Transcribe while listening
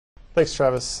Thanks,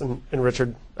 Travis and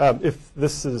Richard. If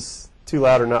this is too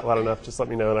loud or not loud enough, just let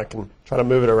me know and I can try to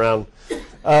move it around.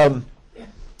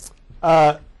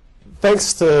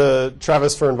 Thanks to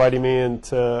Travis for inviting me and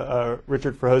to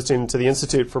Richard for hosting, to the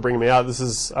Institute for bringing me out. This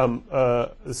is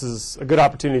a good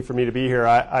opportunity for me to be here.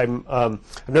 I've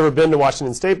never been to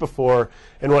Washington State before,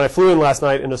 and when I flew in last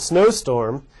night in a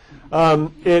snowstorm,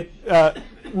 it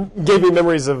gave me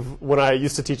memories of when I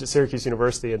used to teach at Syracuse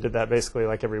University and did that basically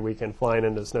like every weekend, flying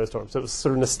into snowstorms. So it was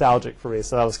sort of nostalgic for me,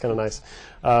 so that was kind of nice.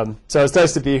 So it's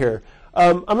nice to be here.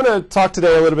 I'm going to talk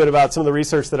today a little bit about some of the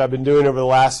research that I've been doing over the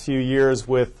last few years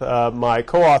with my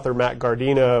co-author, Matt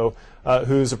Gardino,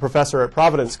 who's a professor at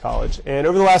Providence College. And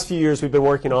over the last few years, we've been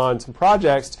working on some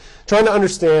projects trying to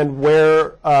understand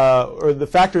where, or the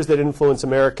factors that influence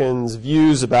Americans'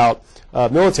 views about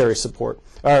military support,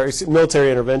 or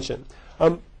military intervention.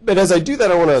 But as I do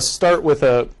that, I want to start with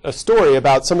a story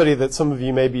about somebody that some of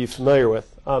you may be familiar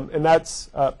with, and that's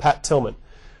Pat Tillman.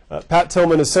 Pat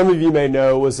Tillman, as some of you may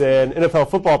know, was an NFL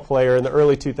football player in the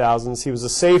early 2000s. He was a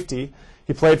safety.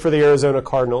 He played for the Arizona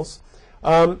Cardinals.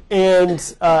 After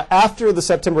the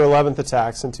September 11th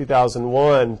attacks in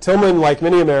 2001, Tillman, like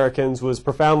many Americans, was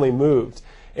profoundly moved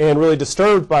and really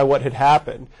disturbed by what had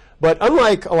happened. But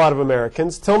unlike a lot of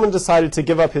Americans, Tillman decided to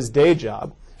give up his day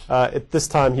job. At this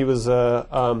time, he was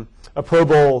a Pro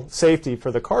Bowl safety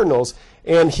for the Cardinals,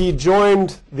 and he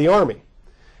joined the Army.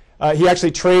 He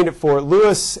actually trained at Fort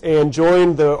Lewis and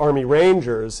joined the Army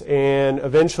Rangers and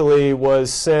eventually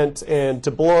was sent and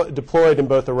deployed in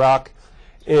both Iraq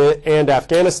and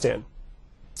Afghanistan.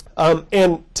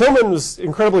 And Tillman was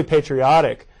incredibly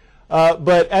patriotic,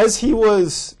 but as he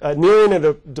was nearing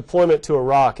a deployment to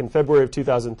Iraq in February of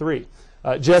 2003,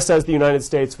 just as the United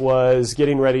States was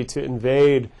getting ready to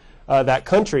invade that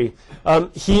country,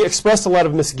 he expressed a lot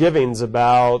of misgivings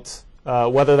about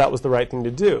whether that was the right thing to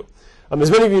do. As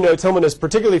many of you know, Tillman is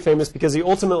particularly famous because he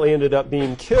ultimately ended up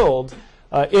being killed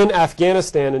in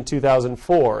Afghanistan in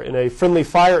 2004 in a friendly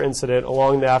fire incident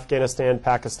along the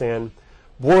Afghanistan-Pakistan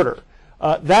border.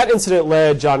 That incident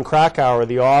led John Krakauer,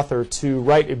 the author, to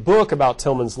write a book about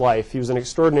Tillman's life. He was an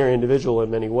extraordinary individual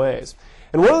in many ways.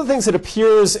 And one of the things that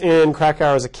appears in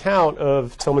Krakauer's account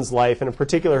of Tillman's life, and in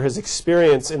particular his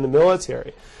experience in the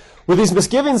military, were these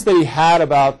misgivings that he had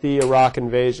about the Iraq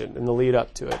invasion and the lead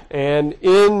up to it. And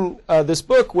in this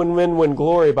book, When Men Win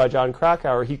Glory by John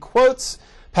Krakauer, he quotes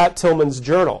Pat Tillman's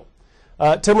journal.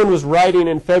 Tillman was writing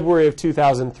in February of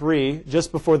 2003,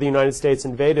 just before the United States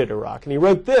invaded Iraq. And he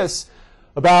wrote this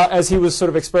about, as he was sort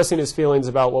of expressing his feelings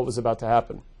about what was about to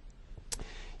happen.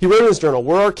 He wrote in his journal,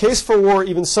 "Were our case for war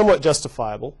even somewhat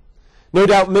justifiable, no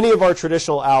doubt many of our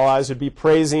traditional allies would be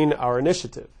praising our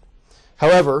initiative.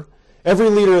 However, every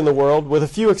leader in the world, with a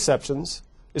few exceptions,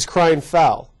 is crying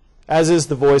foul, as is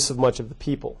the voice of much of the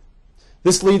people.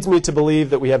 This leads me to believe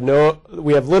that we have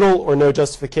little or no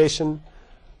justification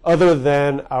other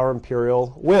than our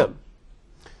imperial whim."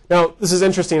 Now, this is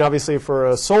interesting, obviously, for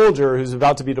a soldier who's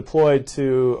about to be deployed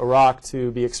to Iraq to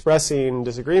be expressing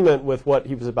disagreement with what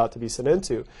he was about to be sent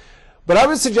into. But I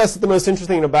would suggest that the most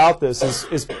interesting thing about this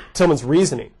is Tillman's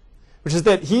reasoning, which is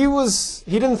that he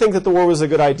didn't think that the war was a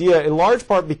good idea, in large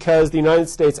part because the United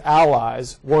States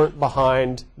allies weren't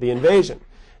behind the invasion.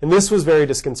 And this was very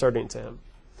disconcerting to him.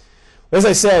 As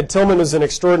I said, Tillman was an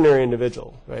extraordinary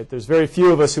individual, right? There's very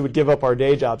few of us who would give up our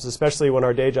day jobs, especially when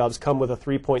our day jobs come with a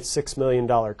 $3.6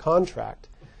 million contract,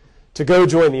 to go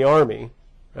join the Army,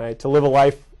 right? To live a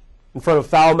life in front of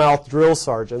foul-mouthed drill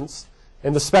sergeants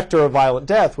and the specter of violent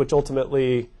death, which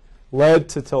ultimately led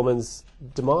to Tillman's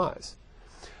demise.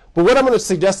 But what I'm going to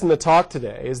suggest in the talk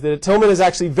today is that Tillman is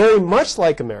actually very much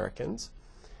like Americans,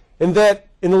 in that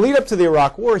in the lead up to the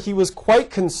Iraq War, he was quite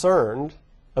concerned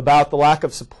about the lack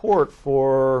of support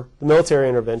for the military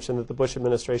intervention that the Bush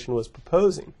administration was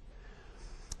proposing.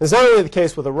 It's not only the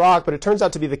case with Iraq, but it turns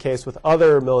out to be the case with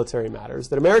other military matters,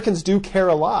 that Americans do care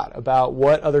a lot about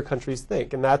what other countries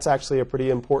think. And that's actually a pretty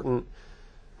important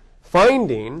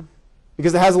finding,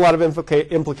 because it has a lot of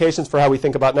implications for how we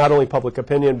think about not only public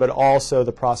opinion, but also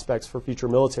the prospects for future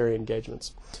military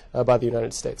engagements by the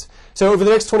United States. So over the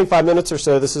next 25 minutes or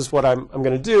so, this is what I'm going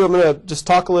to do. I'm going to just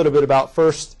talk a little bit about,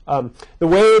 first, the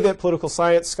way that political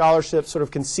science scholarship sort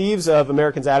of conceives of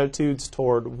Americans' attitudes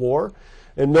toward war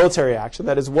and military action.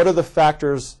 That is, what are the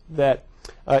factors that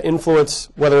influence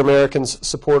whether Americans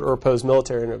support or oppose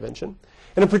military intervention.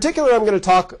 And in particular, I'm going to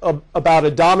talk about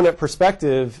a dominant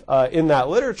perspective in that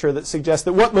literature that suggests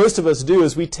that what most of us do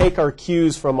is we take our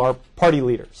cues from our party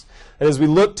leaders. And as we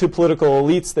look to political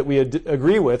elites that we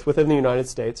agree with within the United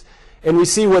States, and we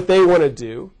see what they want to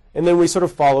do, and then we sort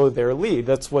of follow their lead.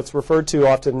 That's what's referred to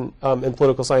often in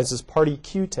political science as party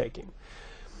cue taking.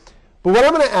 But what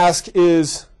I'm going to ask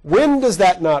is, when does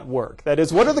that not work? That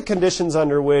is, what are the conditions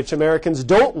under which Americans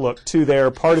don't look to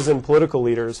their partisan political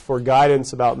leaders for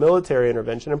guidance about military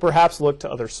intervention and perhaps look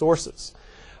to other sources?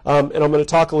 And I'm going to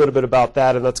talk a little bit about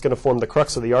that, and that's going to form the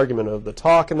crux of the argument of the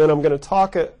talk. And then I'm going to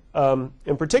talk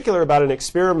in particular about an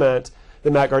experiment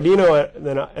that Matt Gardino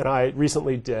and I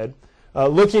recently did,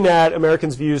 looking at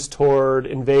Americans' views toward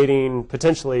invading,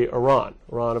 potentially, Iran.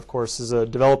 Iran, of course, is a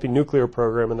developing nuclear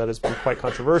program, and that has been quite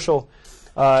controversial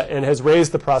and has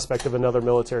raised the prospect of another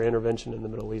military intervention in the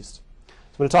Middle East. So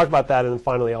I'm going to talk about that, and then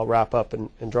finally I'll wrap up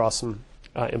and draw some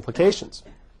implications.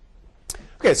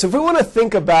 Okay, so if we want to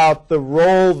think about the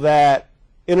role that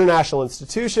international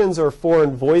institutions or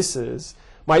foreign voices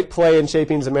might play in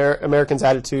shaping Americans'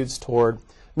 attitudes toward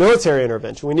military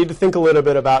intervention, we need to think a little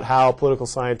bit about how political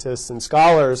scientists and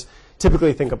scholars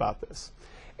typically think about this.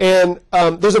 And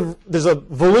there's a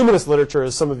voluminous literature,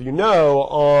 as some of you know,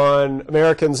 on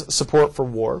Americans' support for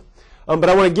war. But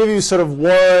I want to give you sort of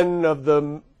one of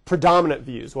the predominant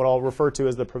views, what I'll refer to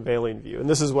as the prevailing view. And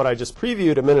this is what I just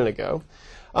previewed a minute ago,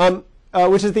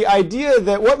 which is the idea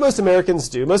that what most Americans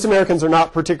do, most Americans are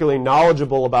not particularly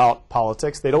knowledgeable about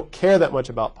politics. They don't care that much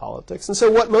about politics. And so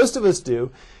what most of us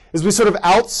do is we sort of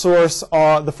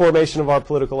outsource the formation of our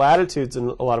political attitudes in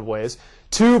a lot of ways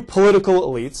to political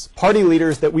elites, party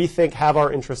leaders that we think have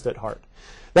our interest at heart.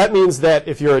 That means that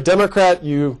if you're a Democrat,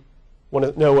 you want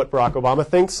to know what Barack Obama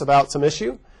thinks about some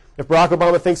issue. If Barack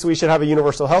Obama thinks we should have a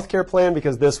universal health care plan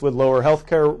because this would lower health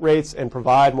care rates and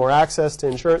provide more access to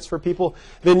insurance for people,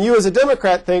 then you as a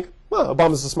Democrat think, well,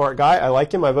 Obama's a smart guy. I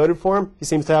like him. I voted for him. He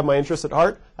seems to have my interest at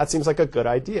heart. That seems like a good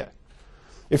idea.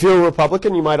 If you're a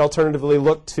Republican, you might alternatively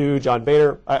look to John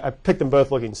Boehner. I picked them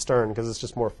both looking stern because it's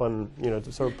just more fun, to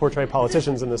sort of portray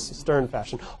politicians in this stern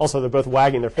fashion. Also, they're both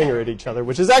wagging their finger at each other,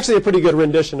 which is actually a pretty good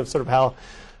rendition of sort of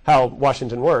how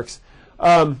Washington works.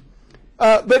 But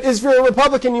if you're a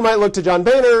Republican, you might look to John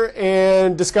Boehner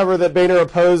and discover that Boehner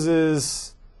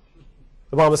opposes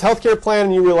Obama's health care plan,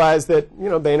 and you realize that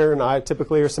Boehner and I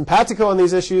typically are simpatico on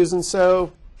these issues, and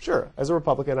so sure, as a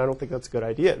Republican, I don't think that's a good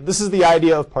idea. This is the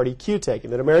idea of party cue taking,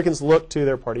 that Americans look to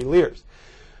their party leaders.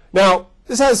 Now,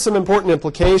 this has some important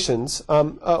implications,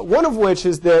 one of which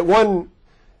is that one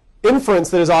inference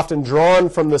that is often drawn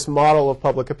from this model of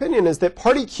public opinion is that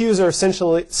party cues are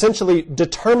essentially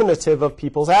determinative of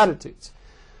people's attitudes.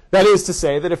 That is to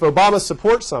say that if Obama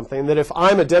supports something, that if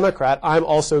I'm a Democrat, I'm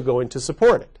also going to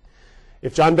support it.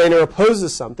 If John Boehner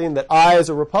opposes something, that I, as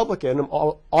a Republican, am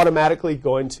automatically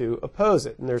going to oppose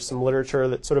it. And there's some literature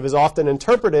that sort of is often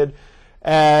interpreted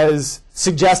as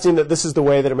suggesting that this is the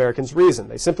way that Americans reason.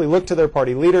 They simply look to their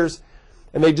party leaders,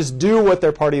 and they just do what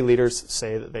their party leaders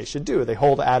say that they should do. They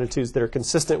hold attitudes that are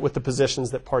consistent with the positions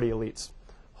that party elites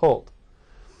hold.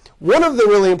 One of the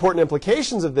really important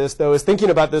implications of this, though, is thinking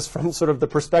about this from sort of the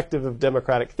perspective of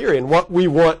democratic theory and what we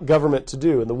want government to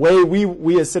do and the way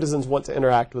we as citizens want to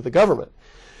interact with the government.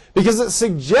 Because it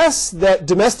suggests that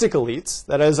domestic elites,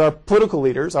 that is our political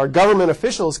leaders, our government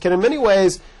officials, can in many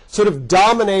ways sort of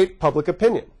dominate public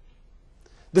opinion.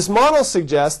 This model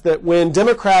suggests that when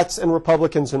Democrats and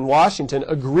Republicans in Washington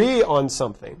agree on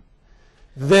something,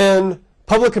 then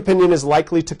public opinion is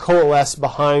likely to coalesce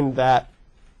behind that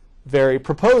very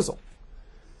proposal.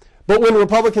 But when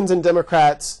Republicans and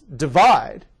Democrats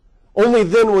divide, only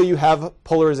then will you have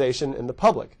polarization in the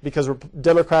public, because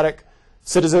Democratic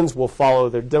citizens will follow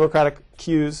their Democratic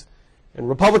cues and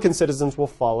Republican citizens will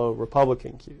follow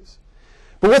Republican cues.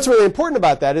 But what's really important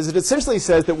about that is it essentially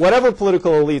says that whatever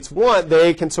political elites want,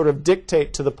 they can sort of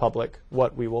dictate to the public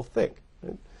what we will think.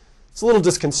 It's a little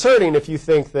disconcerting if you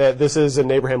think that this is,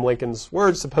 in Abraham Lincoln's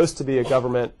words, supposed to be a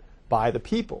government by the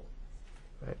people.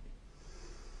 Right?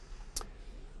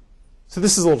 So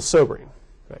this is a little sobering.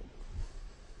 Right?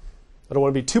 I don't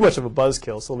want to be too much of a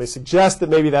buzzkill, so let me suggest that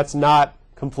maybe that's not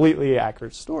completely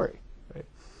accurate story. Right?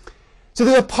 So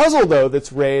there's a puzzle, though,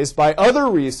 that's raised by other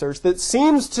research that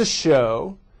seems to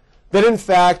show that, in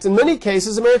fact, in many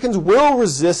cases, Americans will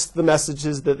resist the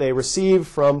messages that they receive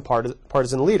from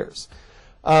partisan leaders.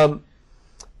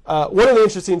 One of the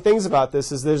interesting things about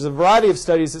this is there's a variety of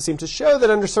studies that seem to show that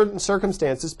under certain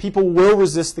circumstances, people will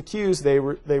resist the cues they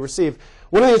receive.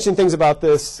 One of the interesting things about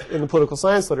this in the political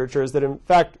science literature is that, in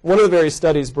fact, one of the various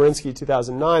studies, Berinsky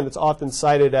 2009, that's often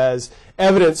cited as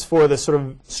evidence for this sort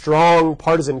of strong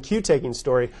partisan cue-taking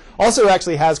story, also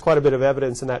actually has quite a bit of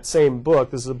evidence in that same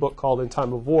book. This is a book called In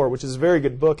Time of War, which is a very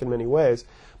good book in many ways.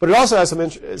 But it also has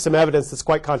some evidence that's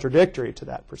quite contradictory to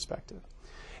that perspective.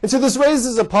 And so this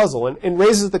raises a puzzle and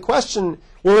raises the question,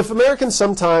 well, if Americans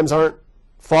sometimes aren't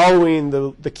following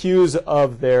the cues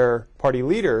of their party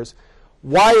leaders,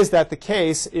 why is that the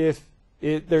case if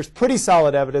there's pretty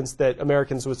solid evidence that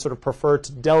Americans would sort of prefer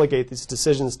to delegate these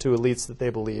decisions to elites that they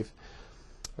believe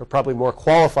are probably more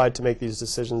qualified to make these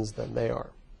decisions than they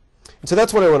are. And so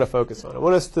that's what I want to focus on. I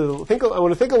want to think a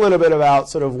little bit about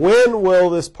sort of when will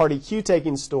this party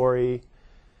cue-taking story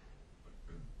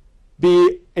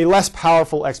be a less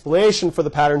powerful explanation for the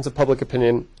patterns of public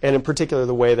opinion, and in particular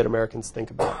the way that Americans think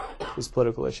about these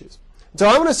political issues. So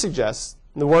I want to suggest,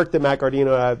 the work that Matt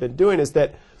Gardino and I have been doing, is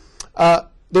that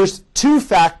there's two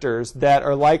factors that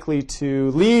are likely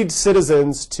to lead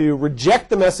citizens to reject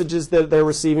the messages that they're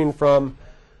receiving from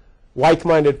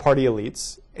like-minded party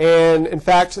elites, and in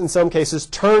fact, in some cases,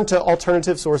 turn to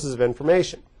alternative sources of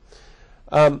information.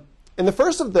 And the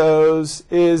first of those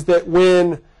is that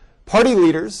when party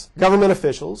leaders, government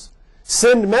officials,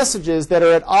 send messages that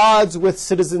are at odds with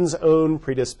citizens' own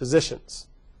predispositions.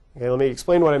 Okay, let me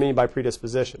explain what I mean by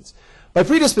predispositions. By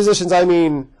predispositions, I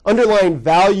mean underlying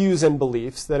values and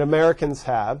beliefs that Americans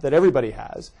have, that everybody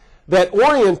has, that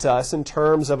orient us in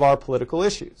terms of our political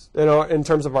issues, in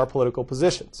terms of our political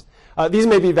positions. These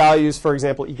may be values, for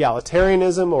example,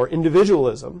 egalitarianism or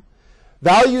individualism,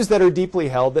 values that are deeply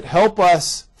held that help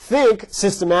us think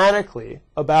systematically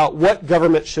about what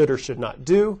government should or should not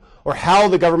do, or how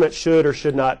the government should or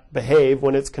should not behave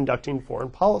when it's conducting foreign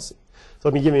policy. So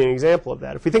let me give you an example of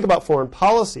that. If we think about foreign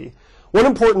policy, one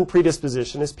important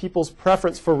predisposition is people's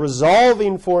preference for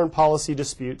resolving foreign policy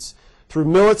disputes through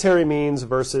military means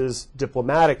versus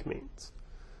diplomatic means.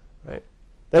 Right?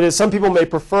 That is, some people may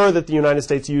prefer that the United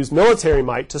States use military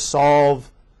might to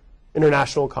solve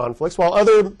international conflicts, while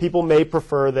other people may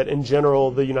prefer that, in general,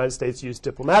 the United States use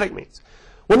diplomatic means.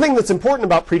 One thing that's important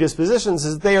about predispositions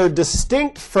is they are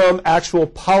distinct from actual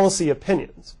policy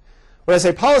opinions. When I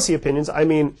say policy opinions, I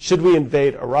mean, should we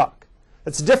invade Iraq?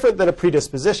 That's different than a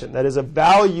predisposition. That is a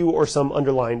value or some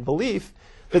underlying belief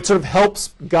that sort of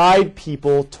helps guide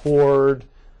people toward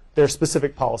their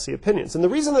specific policy opinions. And the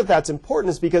reason that that's important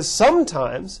is because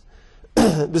sometimes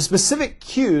the specific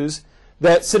cues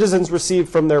that citizens receive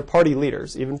from their party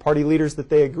leaders, even party leaders that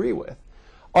they agree with,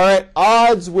 are at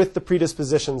odds with the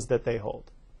predispositions that they hold.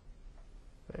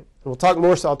 Right? And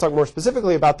I'll talk more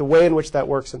specifically about the way in which that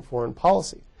works in foreign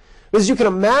policy. As you can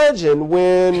imagine,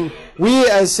 when we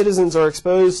as citizens are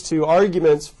exposed to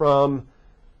arguments from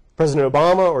President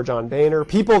Obama or John Boehner,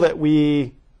 people that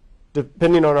we,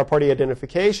 depending on our party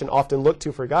identification, often look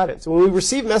to for guidance. When we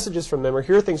receive messages from them or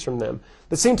hear things from them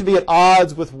that seem to be at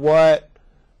odds with what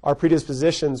our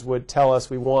predispositions would tell us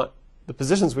we want, the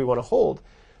positions we want to hold,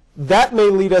 that may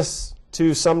lead us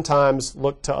to sometimes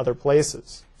look to other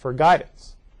places for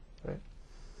guidance. Right?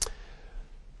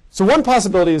 So one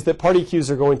possibility is that party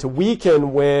cues are going to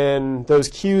weaken when those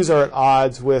cues are at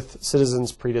odds with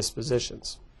citizens'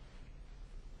 predispositions.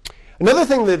 Another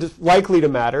thing that is likely to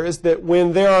matter is that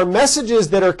when there are messages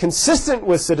that are consistent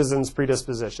with citizens'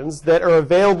 predispositions that are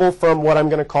available from what I'm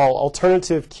going to call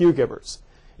alternative cue givers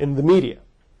in the media.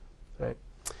 Right?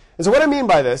 And so what I mean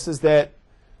by this is that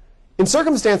in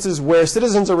circumstances where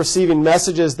citizens are receiving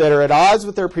messages that are at odds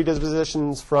with their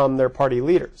predispositions from their party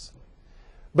leaders,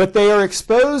 but they are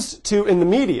exposed to, in the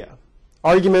media,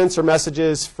 arguments or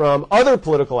messages from other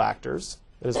political actors,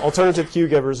 that is, alternative cue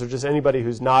givers or just anybody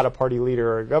who's not a party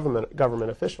leader or a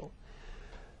government official,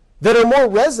 that are more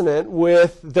resonant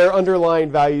with their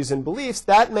underlying values and beliefs,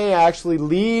 that may actually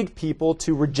lead people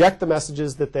to reject the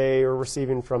messages that they are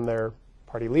receiving from their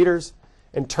party leaders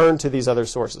and turn to these other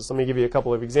sources. Let me give you a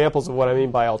couple of examples of what I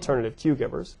mean by alternative cue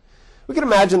givers. We can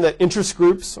imagine that interest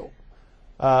groups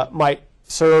might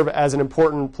serve as an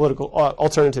important political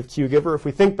alternative cue giver. If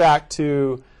we think back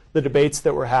to the debates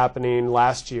that were happening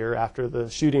last year after the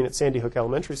shooting at Sandy Hook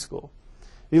Elementary School,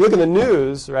 if you look in the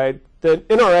news, right, the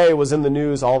NRA was in the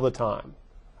news all the time,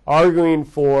 arguing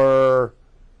for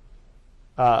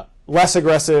less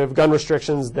aggressive gun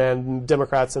restrictions than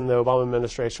Democrats in the Obama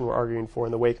administration were arguing for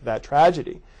in the wake of that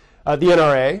tragedy. The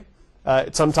NRA,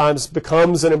 it sometimes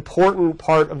becomes an important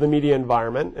part of the media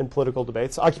environment in political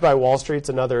debates. Occupy Wall Street's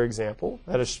another example.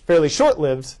 At a fairly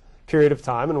short-lived period of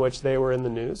time in which they were in the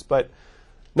news, but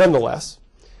nonetheless.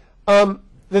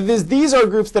 These are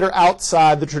groups that are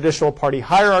outside the traditional party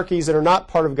hierarchies and are not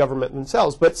part of government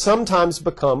themselves, but sometimes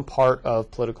become part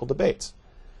of political debates.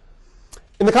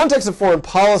 In the context of foreign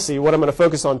policy, what I'm going to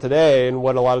focus on today and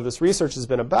what a lot of this research has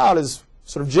been about is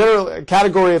sort of a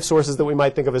category of sources that we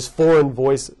might think of as foreign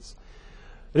voices.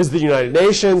 It is the United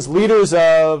Nations, leaders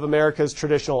of America's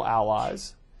traditional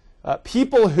allies,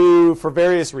 people who, for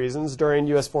various reasons, during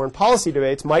U.S. foreign policy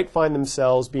debates might find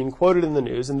themselves being quoted in the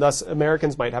news, and thus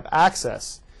Americans might have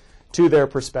access to their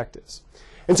perspectives.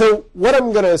 And so what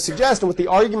I'm going to suggest, and what the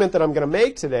argument that I'm going to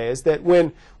make today, is that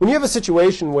when you have a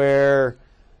situation where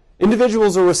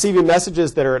individuals are receiving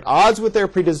messages that are at odds with their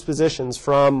predispositions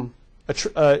from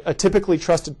a typically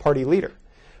trusted party leader.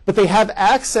 But they have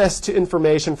access to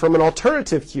information from an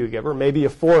alternative cue giver, maybe a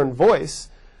foreign voice,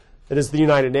 that is the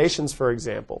United Nations, for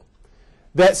example,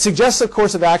 that suggests a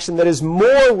course of action that is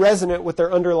more resonant with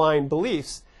their underlying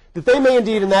beliefs, that they may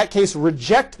indeed, in that case,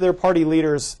 reject their party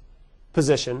leader's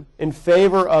position in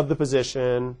favor of the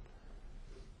position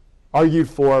argued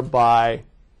for by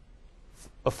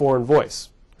a foreign voice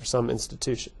or some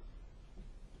institution.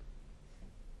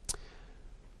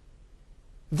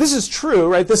 This is true,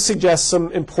 right? This suggests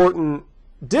some important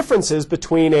differences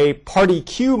between a party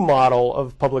cue model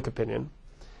of public opinion.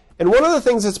 And one of the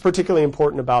things that's particularly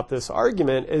important about this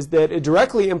argument is that it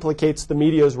directly implicates the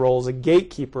media's role as a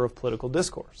gatekeeper of political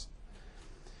discourse.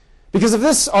 Because if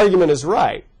this argument is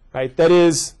right, that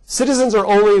is, citizens are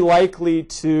only likely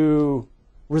to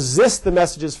resist the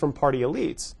messages from party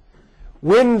elites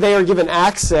when they are given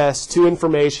access to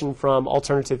information from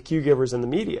alternative cue givers in the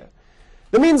media.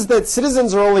 That means that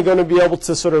citizens are only going to be able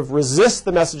to sort of resist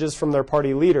the messages from their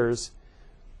party leaders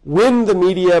when the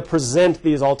media present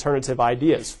these alternative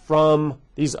ideas from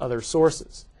these other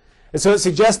sources. And so it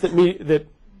suggests that, that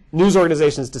news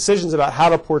organizations' decisions about how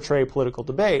to portray political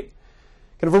debate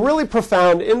can have a really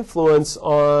profound influence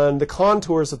on the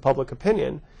contours of public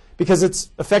opinion because it's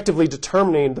effectively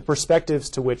determining the perspectives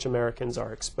to which Americans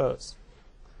are exposed.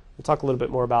 We'll talk a little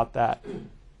bit more about that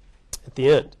at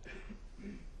the end.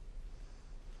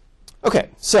 Okay,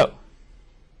 so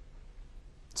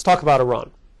let's talk about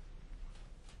Iran.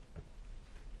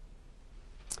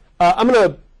 I'm going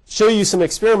to show you some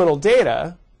experimental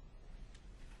data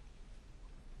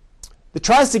that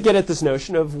tries to get at this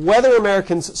notion of whether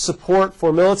Americans' support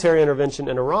for military intervention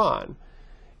in Iran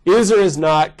is or is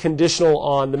not conditional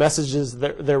on the messages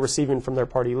that they're receiving from their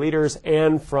party leaders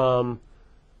and from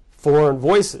foreign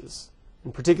voices,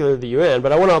 in particular the UN.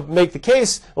 But I want to make the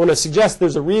case, I want to suggest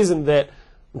there's a reason that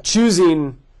I'm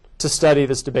choosing to study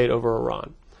this debate over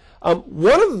Iran.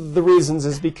 One of the reasons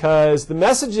is because the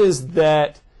messages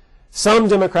that some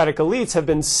democratic elites have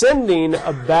been sending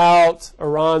about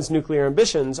Iran's nuclear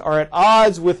ambitions are at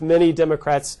odds with many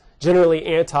Democrats' generally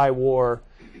anti-war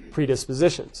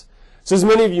predispositions. So as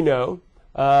many of you know,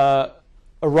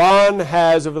 Iran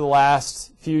has, over the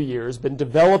last few years, been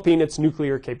developing its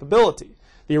nuclear capability.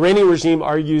 The Iranian regime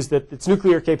argues that its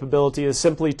nuclear capability is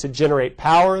simply to generate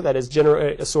power, that is,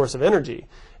 generate a source of energy.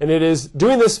 And it is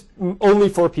doing this only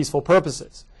for peaceful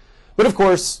purposes. But of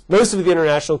course, most of the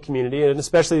international community, and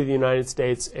especially the United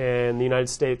States and the United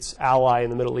States ally in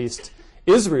the Middle East,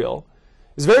 Israel,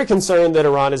 is very concerned that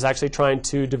Iran is actually trying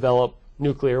to develop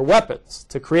nuclear weapons,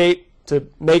 to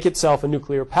make itself a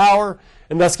nuclear power,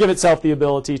 and thus give itself the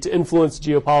ability to influence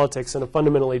geopolitics in a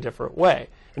fundamentally different way,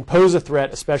 and pose a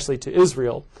threat, especially to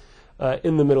Israel,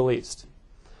 in the Middle East.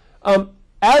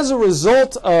 As a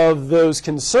result of those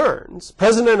concerns,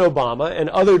 President Obama and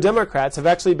other Democrats have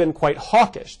actually been quite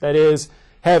hawkish. That is,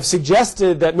 have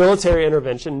suggested that military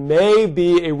intervention may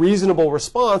be a reasonable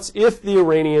response if the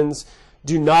Iranians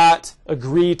do not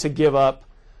agree to give up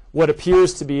what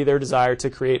appears to be their desire to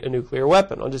create a nuclear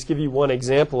weapon. I'll just give you one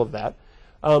example of that.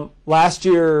 Last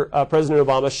year, President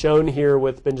Obama, shown here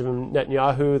with Benjamin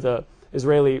Netanyahu, the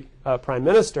Israeli prime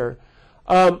minister,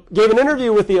 gave an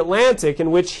interview with The Atlantic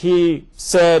in which he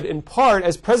said, in part,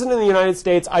 as President of the United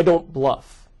States, I don't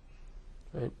bluff.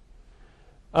 Right?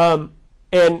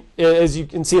 And as you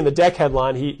can see in the deck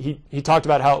headline, he talked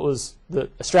about how it was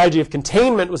a strategy of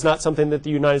containment was not something that the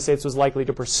United States was likely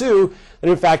to pursue, and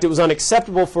in fact it was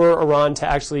unacceptable for Iran to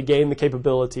actually gain the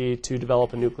capability to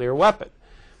develop a nuclear weapon.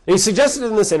 And he suggested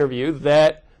in this interview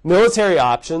that military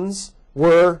options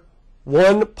were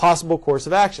one possible course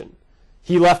of action.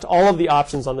 He left all of the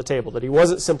options on the table, that he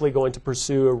wasn't simply going to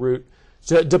pursue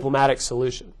a diplomatic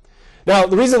solution. Now,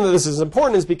 the reason that this is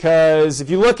important is because if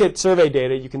you look at survey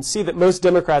data, you can see that most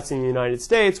Democrats in the United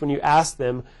States, when you ask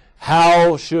them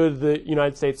how should the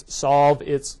United States solve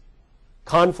its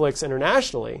conflicts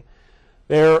internationally,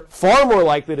 they're far more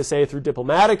likely to say through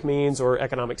diplomatic means or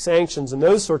economic sanctions and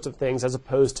those sorts of things as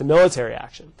opposed to military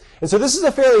action. And so this is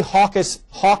a fairly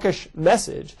hawkish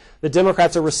message that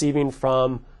Democrats are receiving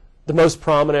from the most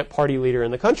prominent party leader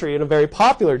in the country and a very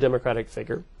popular Democratic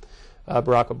figure,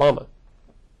 Barack Obama.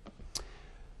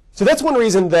 So that's one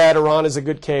reason that Iran is a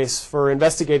good case for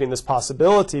investigating this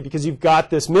possibility, because you've got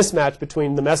this mismatch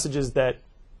between the messages that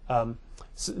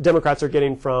Democrats are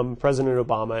getting from President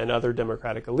Obama and other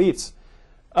Democratic elites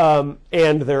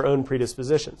and their own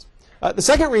predispositions. The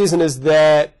second reason is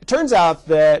that it turns out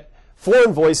that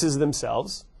foreign voices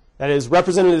themselves, that is,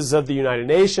 representatives of the United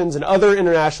Nations and other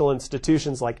international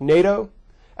institutions like NATO,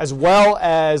 as well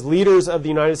as leaders of the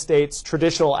United States'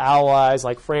 traditional allies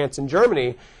like France and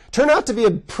Germany, turn out to be a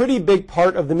pretty big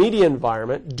part of the media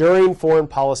environment during foreign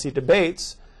policy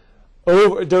debates,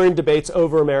 during debates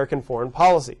over American foreign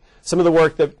policy. Some of the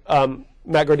work that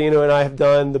Matt Gordino and I have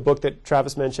done, the book that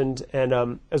Travis mentioned,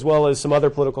 and as well as some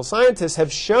other political scientists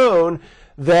have shown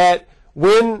that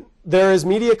when there is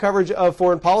media coverage of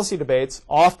foreign policy debates,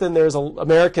 often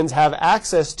Americans have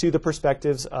access to the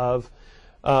perspectives of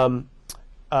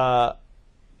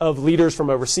leaders from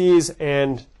overseas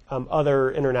and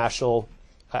other international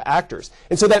actors.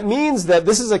 And so that means that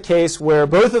this is a case where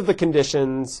both of the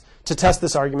conditions to test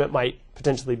this argument might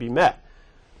potentially be met.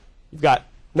 You've got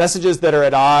messages that are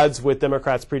at odds with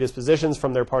Democrats' predispositions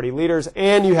from their party leaders,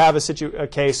 and you have a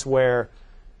case where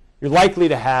you're likely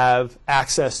to have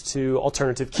access to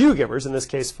alternative cue givers, in this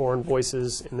case foreign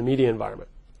voices in the media environment.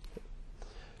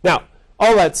 Now,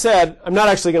 all that said, I'm not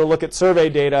actually going to look at survey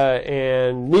data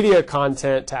and media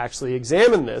content to actually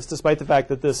examine this, despite the fact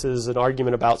that this is an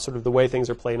argument about sort of the way things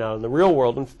are playing out in the real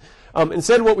world. And,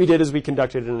 instead, what we did is we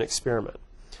conducted an experiment.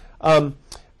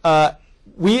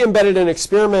 We embedded an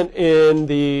experiment in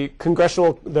the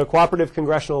Cooperative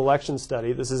Congressional Election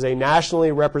Study. This is a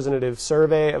nationally representative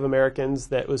survey of Americans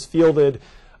that was fielded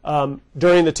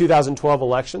during the 2012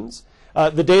 elections.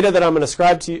 The data that I'm going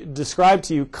to describe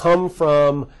to you come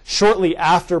from shortly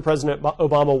after President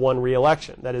Obama won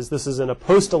re-election. That is, this is in a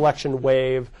post-election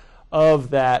wave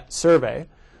of that survey.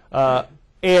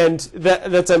 And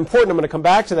that's important. I'm going to come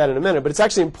back to that in a minute. But it's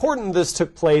actually important this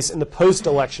took place in the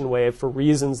post-election wave for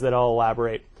reasons that I'll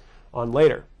elaborate on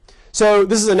later. So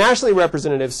this is a nationally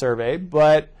representative survey,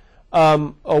 but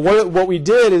what we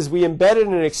did is we embedded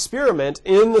an experiment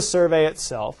in the survey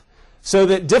itself so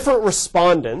that different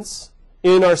respondents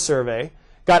in our survey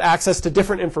got access to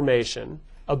different information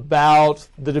about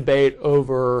the debate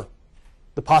over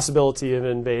the possibility of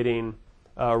invading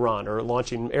Iran or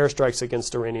launching airstrikes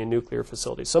against Iranian nuclear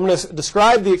facilities. So I'm going to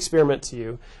describe the experiment to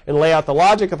you and lay out the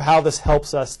logic of how this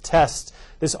helps us test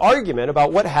this argument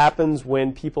about what happens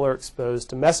when people are exposed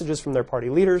to messages from their party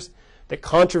leaders that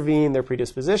contravene their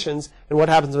predispositions, and what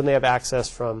happens when they have access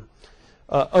from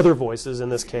other voices, in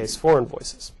this case, foreign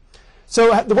voices.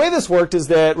 So the way this worked is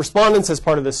that respondents, as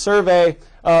part of this survey,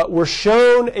 were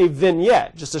shown a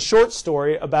vignette, just a short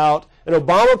story about an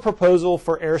Obama proposal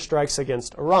for airstrikes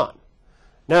against Iran.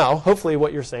 Now, hopefully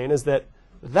what you're saying is that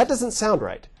that doesn't sound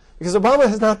right, because Obama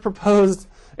has not proposed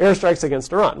airstrikes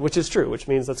against Iran, which is true, which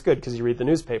means that's good because you read the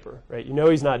newspaper, right? You know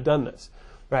he's not done this,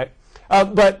 right?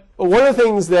 But one of the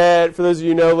things that, for those of you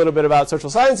who know a little bit about social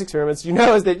science experiments, you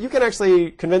know is that you can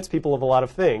actually convince people of a lot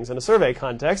of things in a survey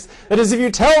context. That is, if you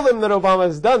tell them that Obama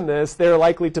has done this, they're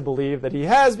likely to believe that he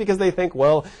has because they think,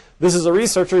 well, this is a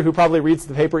researcher who probably reads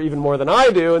the paper even more than I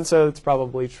do, and so it's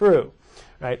probably true.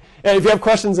 Right? And if you have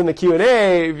questions in the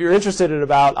Q&A, if you're interested in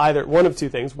about either one of two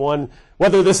things. One,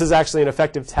 whether this is actually an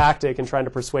effective tactic in trying to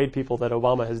persuade people that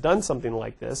Obama has done something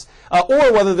like this,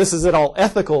 or whether this is at all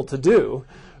ethical to do,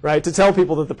 right? To tell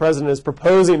people that the president is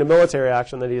proposing a military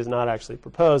action that he has not actually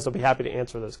proposed. I'll be happy to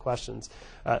answer those questions.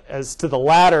 As to the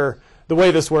latter, the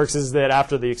way this works is that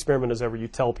after the experiment is over, you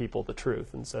tell people the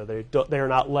truth. And so they are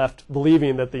not left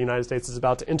believing that the United States is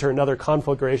about to enter another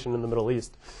conflagration in the Middle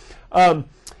East.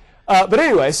 But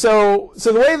anyway, so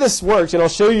the way this works, and I'll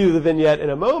show you the vignette in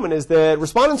a moment, is that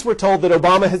respondents were told that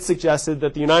Obama had suggested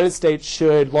that the United States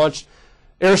should launch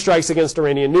airstrikes against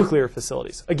Iranian nuclear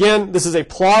facilities. Again, this is a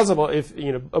plausible, if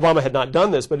Obama had not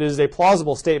done this, but it is a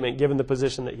plausible statement given the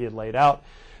position that he had laid out.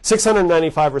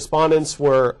 695 respondents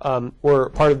were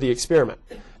part of the experiment.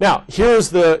 Now,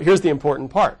 here's the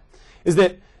important part, is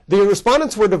that the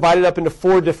respondents were divided up into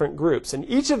 4 different groups, and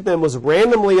each of them was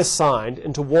randomly assigned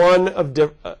into one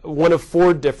of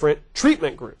 4 different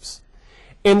treatment groups.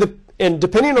 And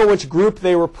depending on which group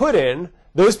they were put in,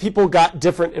 those people got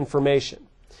different information.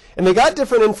 And they got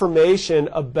different information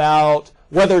about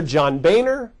whether John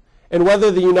Boehner and whether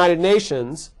the United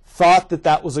Nations thought that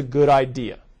that was a good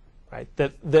idea, right?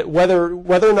 That whether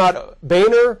or not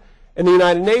Boehner and the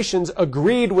United Nations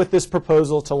agreed with this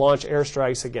proposal to launch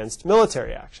airstrikes against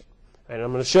military action. And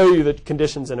I'm going to show you the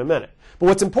conditions in a minute. But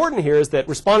what's important here is that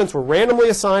respondents were randomly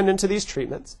assigned into these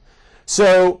treatments.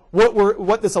 So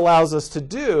what this allows us to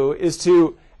do is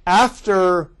to,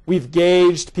 after we've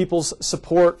gauged people's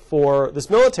support for this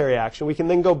military action, we can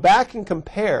then go back and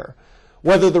compare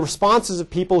whether the responses of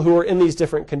people who are in these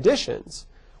different conditions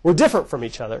were different from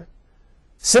each other,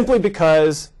 simply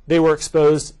because they were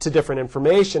exposed to different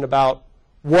information about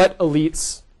what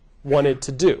elites wanted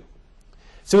to do.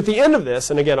 So at the end of this,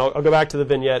 and again, I'll go back to the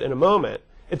vignette in a moment,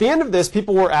 at the end of this,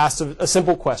 people were asked a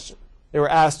simple question. They were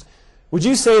asked, would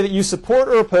you say that you support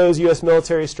or oppose U.S.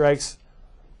 military strikes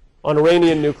on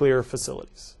Iranian nuclear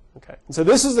facilities? Okay. And so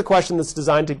this is the question that's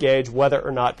designed to gauge whether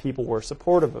or not people were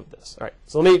supportive of this. All right.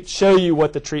 So let me show you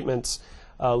what the treatments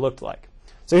looked like.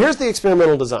 So here's the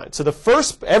experimental design. So the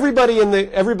first, everybody in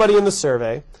the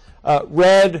survey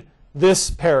read this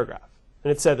paragraph,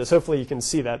 and it said this. Hopefully you can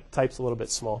see that. Type's a little bit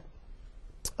small.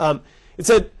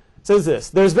 It says this: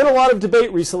 there's been a lot of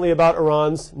debate recently about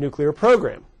Iran's nuclear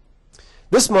program.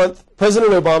 This month,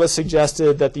 President Obama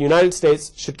suggested that the United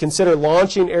States should consider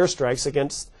launching airstrikes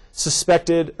against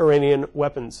suspected Iranian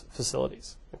weapons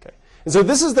facilities. Okay. And so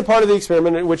this is the part of the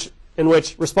experiment in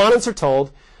which respondents are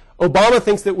told Obama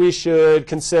thinks that we should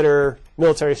consider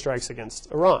military strikes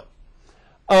against Iran.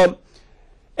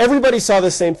 Everybody saw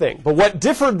the same thing, but what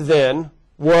differed then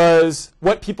was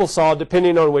what people saw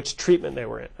depending on which treatment they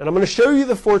were in. And I'm going to show you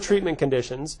the 4 treatment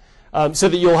conditions so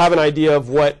that you'll have an idea of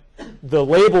what the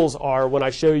labels are when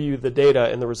I show you the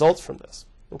data and the results from this.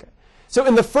 Okay. So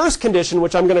in the first condition,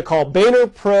 which I'm going to call Boehner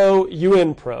pro,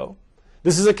 UN pro,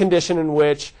 this is a condition in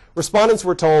which respondents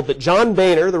were told that John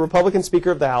Boehner, the Republican Speaker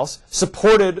of the House,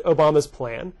 supported Obama's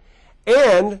plan,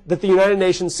 and that the United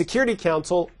Nations Security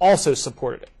Council also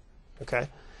supported it. Okay?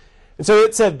 And so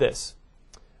it said this: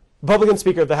 Republican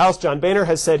Speaker of the House, John Boehner,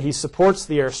 has said he supports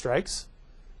the airstrikes.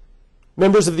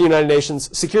 Members of the United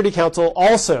Nations Security Council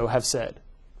also have said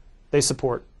they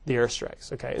support the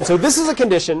airstrikes. Okay? And so this is a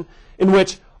condition in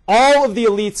which all of the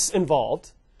elites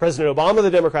involved, President Obama,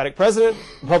 the Democratic president,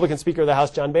 Republican Speaker of the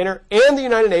House, John Boehner, and the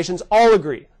United Nations all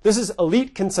agree. This is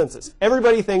elite consensus.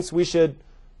 Everybody thinks we should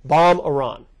bomb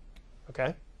Iran.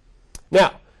 Okay?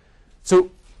 Now, so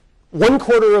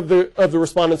 1/4 of the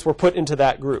respondents were put into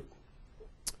that group.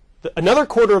 Another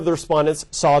 1/4 of the respondents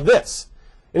saw this.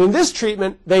 And in this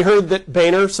treatment, they heard that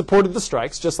Boehner supported the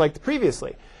strikes, just like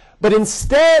previously. But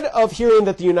instead of hearing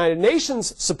that the United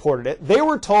Nations supported it, they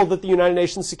were told that the United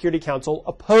Nations Security Council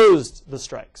opposed the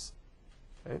strikes.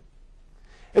 Okay?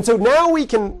 And so now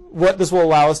what this will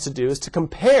allow us to do is to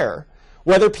compare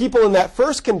whether people in that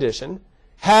first condition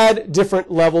had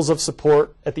different levels of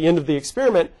support at the end of the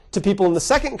experiment to people in the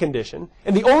second condition.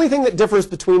 And the only thing that differs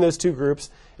between those two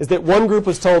groups is that one group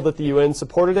was told that the UN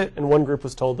supported it, and one group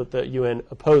was told that the UN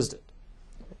opposed it.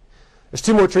 There's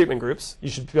 2 more treatment groups. You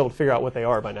should be able to figure out what they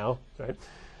are by now. Right?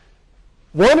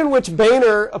 One in which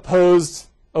Boehner opposed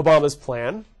Obama's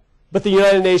plan, but the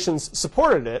United Nations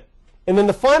supported it. And then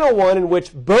the final one in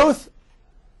which both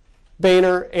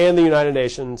Boehner and the United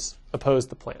Nations opposed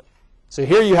the plan. So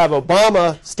here you have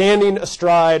Obama standing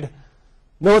astride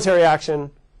military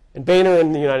action, and Boehner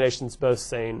and the United Nations both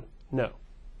saying no.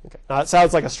 Okay. Now, it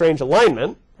sounds like a strange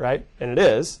alignment, right? And it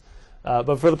is.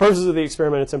 But for the purposes of the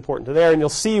experiment, it's important to there, and you'll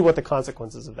see what the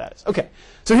consequences of that is. Okay,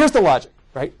 so here's the logic,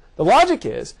 right? The logic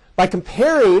is, by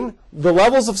comparing the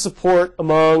levels of support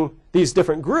among these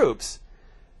different groups,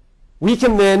 we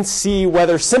can then see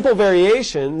whether simple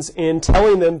variations in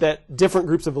telling them that different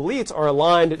groups of elites are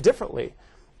aligned differently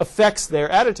affects their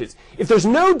attitudes. If there's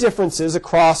no differences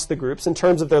across the groups in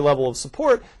terms of their level of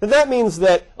support, then that means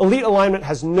that elite alignment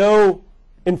has no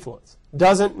influence,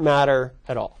 doesn't matter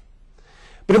at all.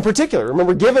 But in particular,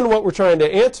 remember, given what we're trying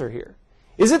to answer here,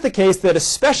 is it the case that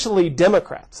especially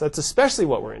Democrats, that's especially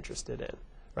what we're interested in,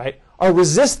 right, are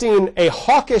resisting a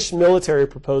hawkish military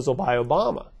proposal by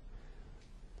Obama?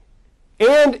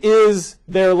 And is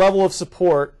their level of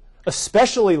support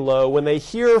especially low when they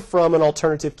hear from an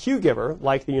alternative cue giver,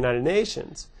 like the United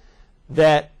Nations,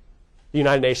 that the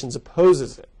United Nations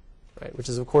opposes it, right, which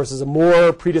is, of course, is a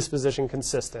more predisposition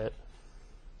consistent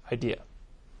idea.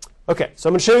 Okay, so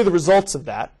I'm going to show you the results of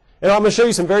that, and I'm going to show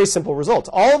you some very simple results.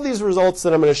 All of these results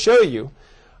that I'm going to show you,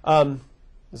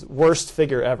 is worst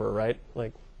figure ever, right?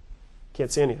 Like,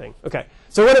 can't see anything. Okay,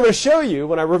 so what I'm going to show you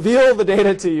when I reveal the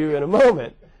data to you in a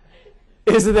moment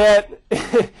is that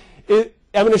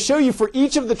I'm going to show you for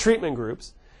each of the treatment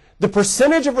groups the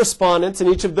percentage of respondents in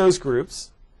each of those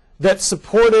groups that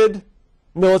supported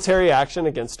military action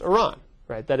against Iran.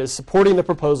 Right, that is supporting the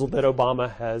proposal that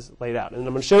Obama has laid out. And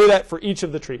I'm going to show you that for each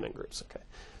of the treatment groups. Okay.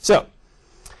 So,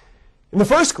 in the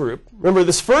first group, remember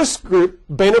this first group,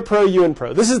 Boehner pro, UN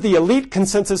pro. This is the elite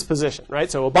consensus position,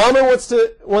 right? So Obama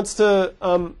wants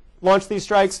to launch these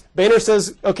strikes. Boehner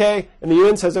says okay, and the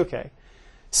UN says okay.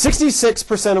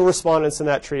 66% of respondents in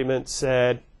that treatment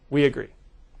said we agree.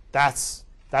 That's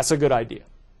a good idea.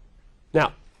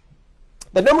 Now,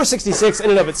 the number 66 in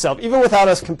and of itself, even without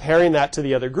us comparing that to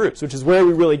the other groups, which is where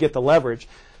we really get the leverage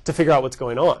to figure out what's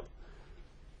going on,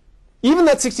 even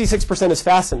that 66% is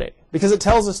fascinating because it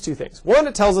tells us 2 things. One,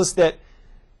 it tells us that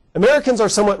Americans are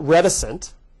somewhat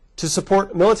reticent to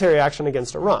support military action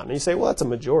against Iran. And you say, well, that's a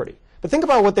majority. But think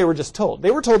about what they were just told.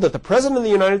 They were told that the President of the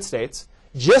United States,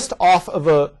 just off of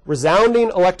a resounding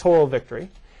electoral victory,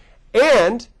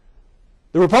 and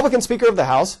the Republican Speaker of the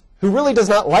House, who really does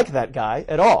not like that guy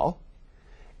at all,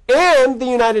 and the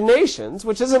United Nations,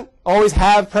 which doesn't always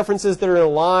have preferences that are in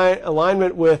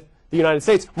alignment with the United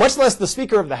States, much less the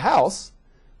Speaker of the House,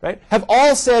 right, have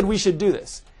all said we should do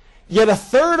this. Yet a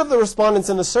third of the respondents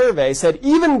in the survey said,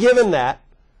 even given that,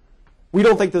 we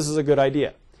don't think this is a good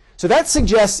idea. So that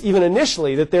suggests even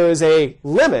initially that there is a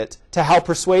limit to how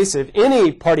persuasive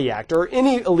any party actor or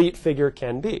any elite figure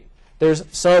can be. There's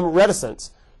some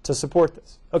reticence to support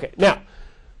this. Okay, now,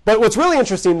 but what's really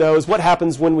interesting, though, is what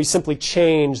happens when we simply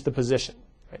change the position.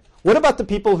 Right? What about the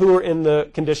people who are in the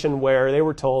condition where they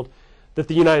were told that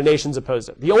the United Nations opposed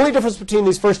it? The only difference between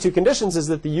these first two conditions is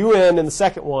that the UN in the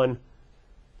second one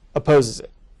opposes it.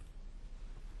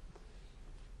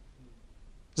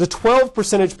 There's a 12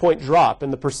 percentage point drop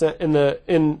in the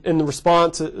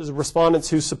respondents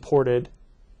who supported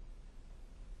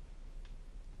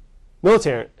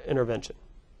military intervention.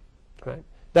 Right?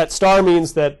 That star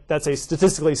means that that's a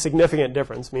statistically significant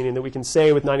difference, meaning that we can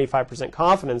say with 95%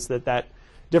 confidence that that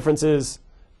difference is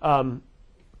that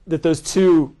those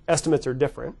two estimates are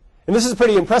different. And this is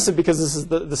pretty impressive because this is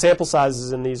the sample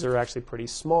sizes in these are actually pretty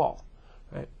small.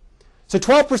 Right? So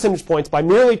 12 percentage points by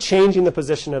merely changing the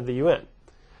position of the UN.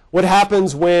 What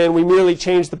happens when we merely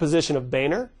change the position of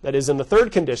Boehner? That is in the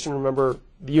third condition. Remember,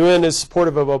 the UN is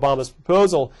supportive of Obama's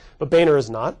proposal, but Boehner is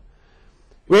not.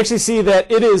 We actually see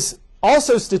that it is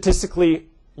also statistically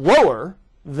lower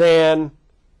than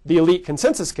the elite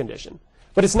consensus condition.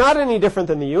 But it's not any different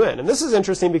than the UN. And this is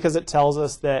interesting because it tells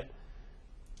us that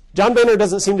John Boehner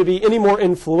doesn't seem to be any more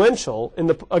influential in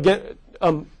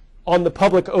on the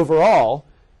public overall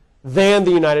than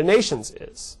the United Nations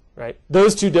is. Right?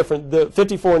 Those two different, the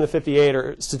 54 and the 58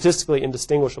 are statistically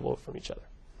indistinguishable from each other.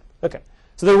 Okay.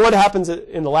 So then what happens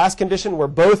in the last condition where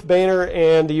both Boehner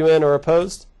and the UN are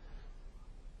opposed?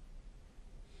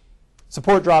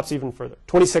 Support drops even further,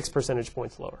 26 percentage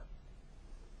points lower.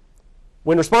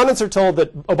 When respondents are told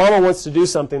that Obama wants to do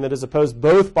something that is opposed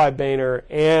both by Boehner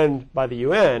and by the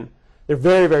UN, they're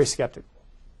very, very skeptical.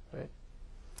 Right?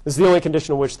 This is the only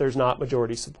condition in which there's not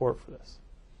majority support for this.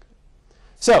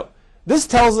 So this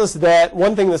tells us that,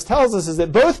 one thing this tells us is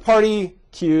that both party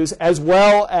cues as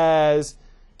well as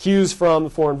cues from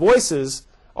foreign voices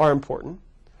are important.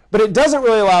 But it doesn't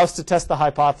really allow us to test the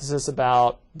hypothesis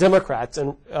about Democrats,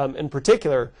 and in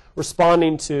particular,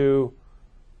 responding to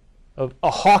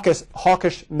a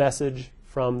hawkish message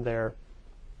from their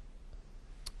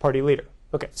party leader.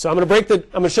 Okay, so I'm going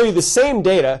to show you the same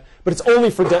data, but it's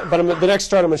only for the next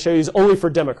chart I'm going to show you is only for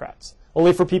Democrats,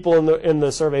 only for people in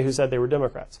the survey who said they were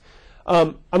Democrats.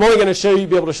 I'm only going to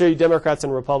be able to show you Democrats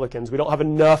and Republicans. We don't have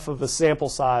enough of a sample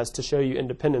size to show you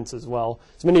independents as well.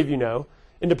 As many of you know,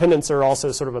 independents are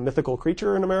also sort of a mythical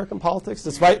creature in American politics,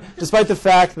 despite the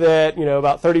fact that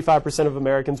about 35% of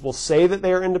Americans will say that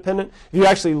they are independent. If you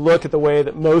actually look at the way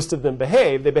that most of them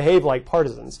behave, they behave like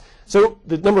partisans. So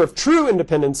the number of true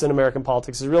independents in American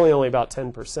politics is really only about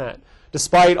 10%,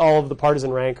 despite all of the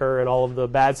partisan rancor and all of the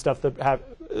bad stuff that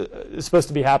is supposed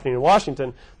to be happening in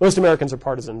Washington. Most Americans are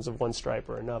partisans of one stripe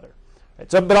or another.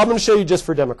 Right, so, but I'm going to show you just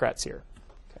for Democrats here.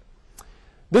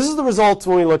 This is the results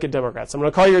when we look at Democrats. I'm going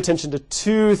to call your attention to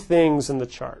two things in the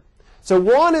chart. So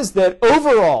one is that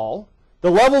overall,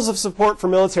 the levels of support for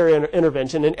military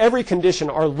intervention in every condition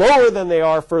are lower than they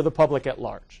are for the public at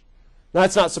large. Now,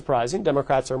 that's not surprising.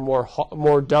 Democrats are more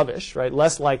dovish, right?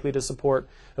 Less likely to support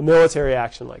a military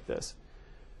action like this.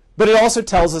 But it also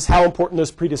tells us how important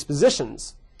those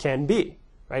predispositions can be,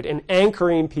 right? In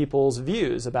anchoring people's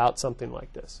views about something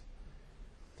like this.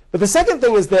 But the second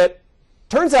thing is that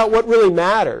turns out what really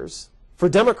matters for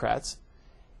Democrats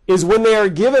is when they are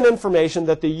given information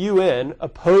that the UN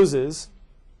opposes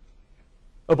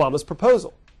Obama's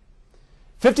proposal.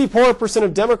 54%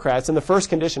 of Democrats in the first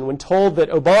condition, when told that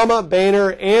Obama,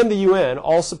 Boehner, and the UN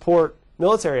all support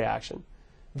military action,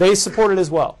 they support it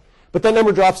as well. But that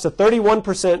number drops to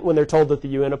 31% when they're told that the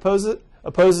UN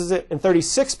opposes it, and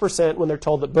 36% when they're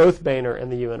told that both Boehner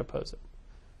and the UN oppose it.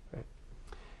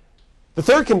 The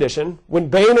third condition, when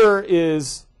Boehner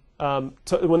is,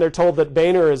 when they're told that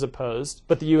Boehner is opposed,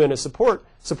 but the UN is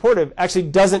supportive, actually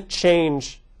doesn't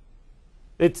change.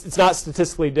 It's not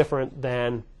statistically different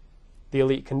than the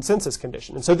elite consensus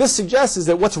condition. And so this suggests is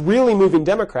that what's really moving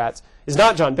Democrats is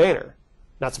not John Boehner,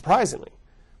 not surprisingly.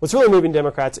 What's really moving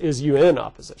Democrats is UN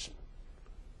opposition.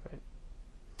 Right?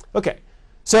 Okay,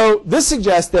 so this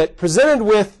suggests that presented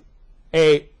with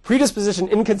a predisposition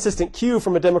inconsistent cue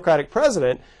from a Democratic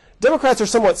president, Democrats are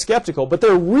somewhat skeptical, but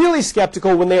they're really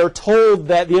skeptical when they are told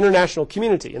that the international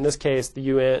community, in this case the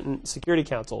UN Security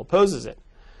Council, opposes it.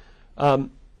 And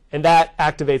that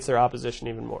activates their opposition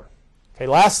even more. Okay,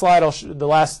 last slide, the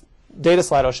last data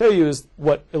slide I'll show you is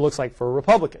what it looks like for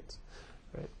Republicans.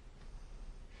 Right?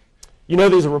 You know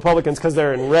these are Republicans because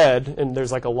they're in red, and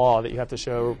there's like a law that you have to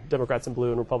show Democrats in blue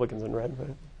and Republicans in red.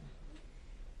 Right?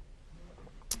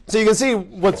 So you can see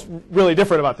what's really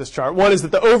different about this chart. One is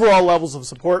that the overall levels of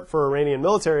support for Iranian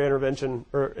military intervention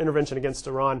or intervention against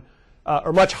Iran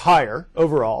are much higher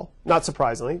overall, not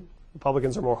surprisingly.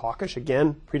 Republicans are more hawkish.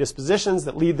 Again, predispositions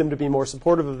that lead them to be more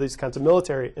supportive of these kinds of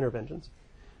military interventions.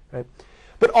 Right?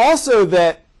 But also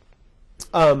that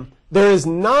there is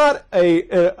not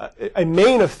a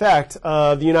main effect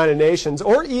of the United Nations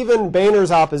or even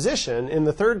Boehner's opposition in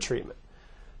the third treatment.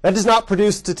 That does not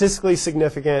produce statistically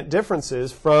significant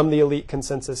differences from the elite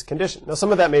consensus condition. Now,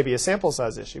 some of that may be a sample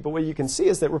size issue, but what you can see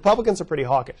is that Republicans are pretty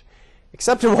hawkish,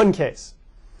 except in one case,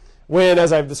 when,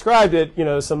 as I've described it,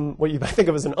 what you might think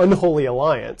of as an unholy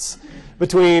alliance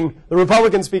between the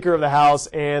Republican Speaker of the House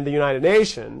and the United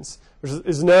Nations, which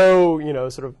is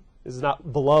is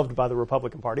not beloved by the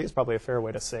Republican Party. It's probably a fair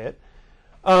way to say it.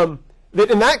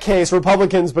 That in that case,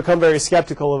 Republicans become very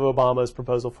skeptical of Obama's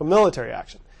proposal for military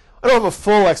action. I don't have a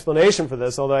full explanation for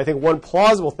this, although I think one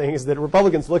plausible thing is that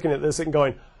Republicans looking at this and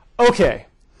going, okay,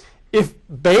 if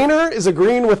Boehner is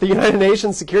agreeing with the United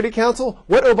Nations Security Council,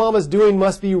 what Obama's doing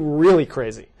must be really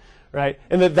crazy, right?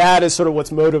 And that is sort of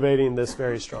what's motivating this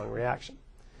very strong reaction.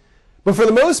 But for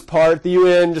the most part, the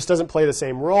UN just doesn't play the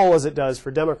same role as it does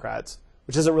for Democrats,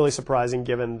 which isn't really surprising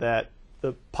given that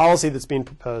the policy that's being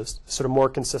proposed is sort of more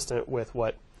consistent with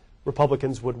what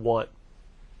Republicans would want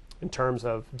in terms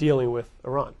of dealing with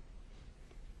Iran.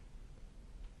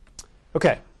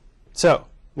 Okay, so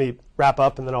let me wrap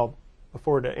up and then I'll look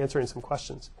forward to answering some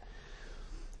questions.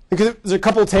 Because there's a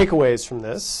couple of takeaways from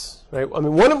this, right? I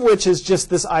mean, one of which is just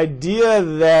this idea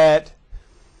that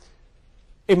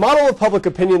a model of public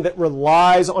opinion that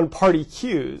relies on party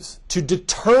cues to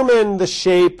determine the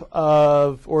shape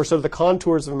of, or sort of the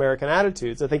contours of American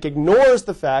attitudes, I think ignores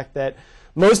the fact that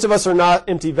most of us are not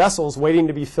empty vessels waiting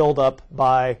to be filled up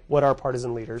by what our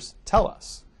partisan leaders tell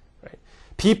us. Right?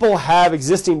 People have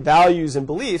existing values and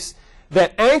beliefs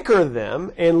that anchor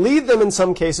them and lead them in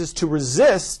some cases to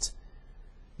resist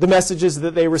the messages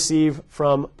that they receive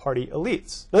from party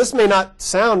elites. Now, this may not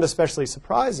sound especially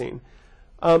surprising,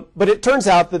 but it turns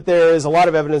out that there is a lot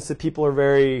of evidence that people are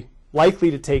very likely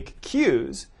to take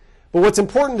cues. But what's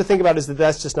important to think about is that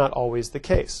that's just not always the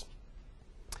case.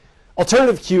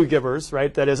 Alternative cue givers,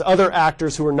 right, that is other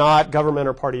actors who are not government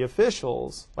or party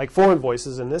officials, like foreign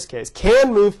voices in this case,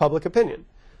 can move public opinion.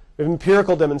 We have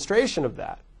empirical demonstration of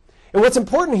that. And what's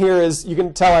important here is, you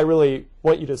can tell I really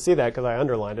want you to see that because I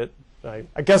underlined it.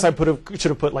 I guess I should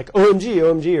have put like OMG,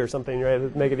 OMG or something, right,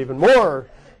 to make it even more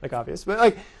like obvious. But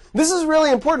like, this is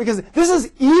really important because this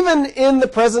is even in the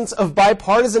presence of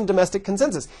bipartisan domestic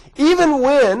consensus. Even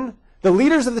when the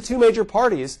leaders of the two major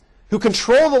parties who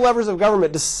control the levers of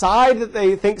government decide that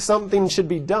they think something should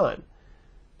be done,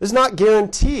 does not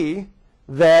guarantee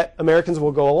that Americans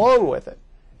will go along with it.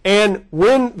 And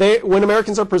when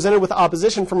Americans are presented with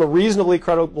opposition from a reasonably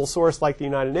credible source like the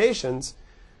United Nations,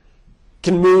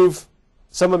 can move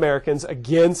some Americans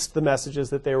against the messages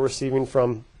that they are receiving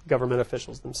from government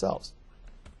officials themselves.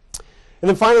 And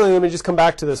then finally, let me just come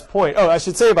back to this point. Oh, I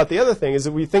should say about the other thing is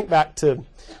that we think back to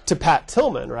Pat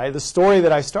Tillman, right? The story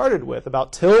that I started with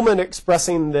about Tillman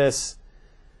expressing this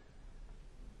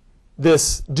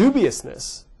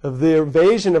dubiousness of the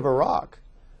invasion of Iraq,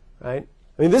 right?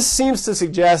 I mean, this seems to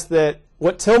suggest that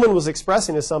what Tillman was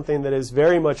expressing is something that is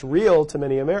very much real to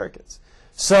many Americans.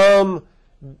 Some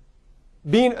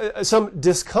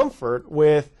discomfort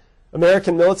with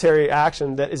American military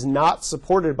action that is not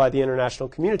supported by the international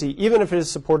community, even if it is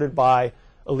supported by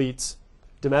elites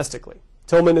domestically.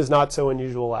 Tillman is not so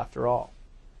unusual after all.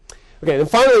 Okay, and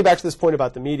finally, back to this point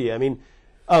about the media. I mean,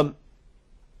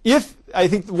 I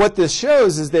think what this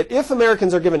shows is that if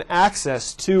Americans are given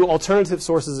access to alternative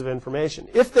sources of information,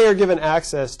 if they are given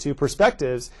access to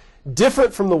perspectives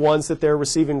different from the ones that they're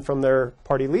receiving from their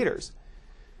party leaders,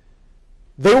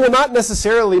 they will not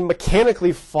necessarily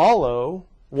mechanically follow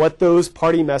what those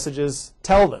party messages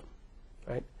tell them.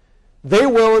 Right? They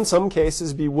will, in some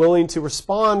cases, be willing to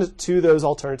respond to those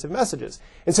alternative messages.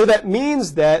 And so that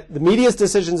means that the media's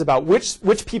decisions about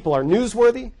which people are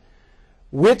newsworthy,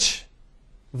 which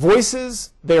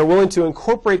voices they are willing to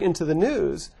incorporate into the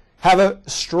news, have a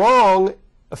strong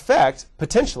effect,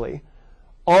 potentially,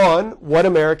 on what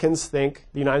Americans think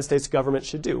the United States government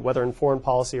should do, whether in foreign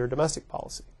policy or domestic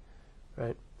policy.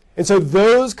 Right? And so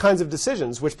those kinds of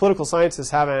decisions, which political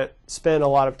scientists haven't spent a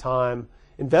lot of time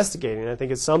investigating, I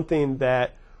think it's something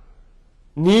that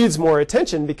needs more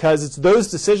attention, because it's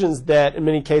those decisions that in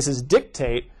many cases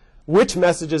dictate which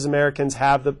messages Americans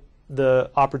have the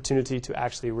opportunity to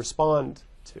actually respond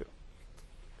to.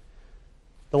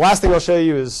 The last thing I'll show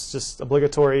you is just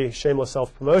obligatory shameless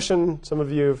self-promotion. Some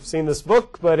of you have seen this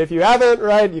book, but if you haven't,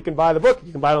 right, you can buy the book.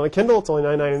 You can buy it on the Kindle. It's only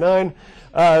 $9.99.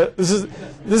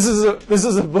 This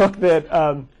is a book that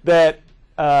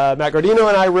Matt Gardino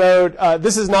and I wrote.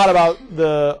 This is not about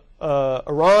the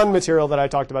Iran material that I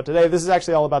talked about today. This is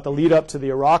actually all about the lead up to the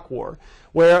Iraq War,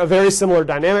 where a very similar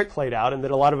dynamic played out, and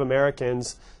that a lot of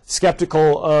Americans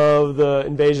skeptical of the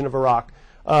invasion of Iraq,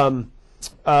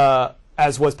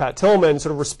 as was Pat Tillman,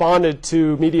 sort of responded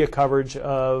to media coverage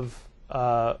of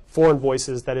foreign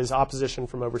voices, that is opposition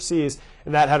from overseas,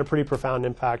 and that had a pretty profound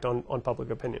impact on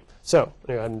public opinion. So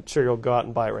anyway, I'm sure you'll go out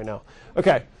and buy it right now.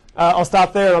 Okay, I'll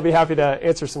stop there, and I'll be happy to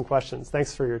answer some questions.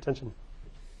 Thanks for your attention.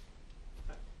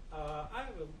 I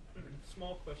have a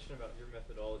small question about your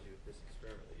methodology with this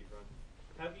experiment that you've run.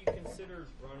 Have you considered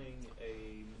running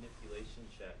a manipulation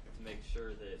check to make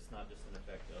sure that it's not just an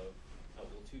effect of, well,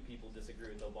 two people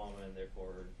disagree with Obama and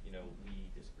therefore, we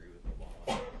disagree with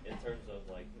Obama, in terms of,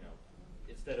 like,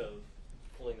 instead of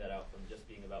pulling that out from just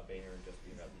being about Boehner and just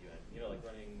being about the UN, like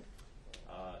running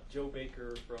Joe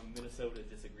Baker from Minnesota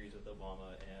disagrees with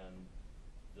Obama, and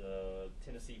the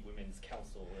Tennessee Women's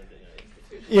Council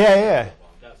institution. Yeah.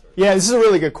 Yeah, this is a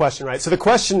really good question, right? So the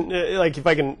question, like, if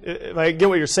I get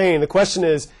what you're saying, the question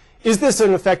is this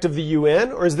an effect of the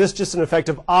UN, or is this just an effect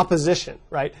of opposition,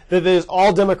 right? That is,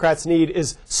 all Democrats need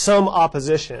is some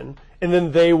opposition, and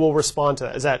then they will respond to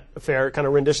that. Is that a fair kind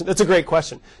of rendition? That's a great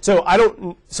question. So I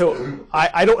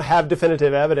don't have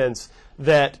definitive evidence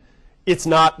that it's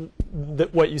not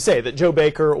what you say, that Joe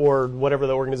Baker or whatever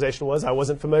the organization was, I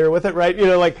wasn't familiar with it, right?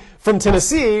 Like from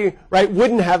Tennessee, right,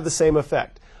 wouldn't have the same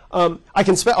effect.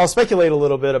 I'll speculate a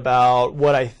little bit about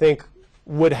what I think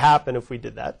would happen if we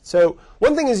did that. So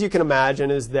one thing, as you can imagine,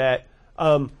 is that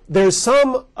there's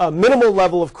some minimal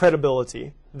level of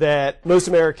credibility that most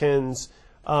Americans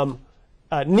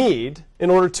need in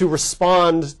order to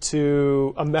respond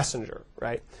to a messenger,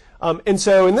 right? And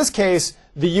so in this case,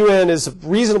 the UN is a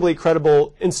reasonably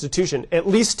credible institution, at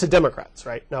least to Democrats,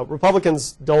 right? Now,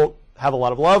 Republicans don't have a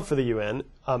lot of love for the UN,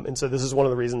 and so this is one of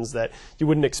the reasons that you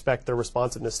wouldn't expect their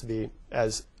responsiveness to be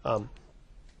as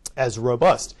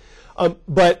robust.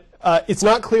 But it's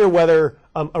not clear whether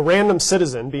a random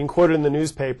citizen being quoted in the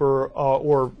newspaper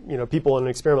or people in an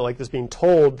experiment like this being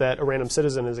told that a random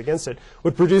citizen is against it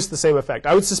would produce the same effect.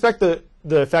 I would suspect the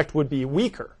effect would be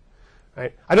weaker.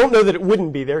 Right? I don't know that it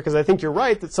wouldn't be there, because I think you're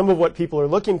right that some of what people are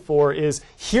looking for is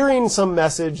hearing some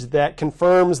message that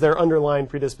confirms their underlying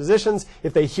predispositions.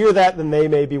 If they hear that, then they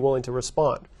may be willing to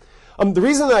respond. The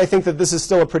reason that I think that this is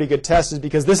still a pretty good test is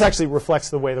because this actually reflects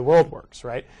the way the world works,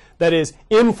 right? That is,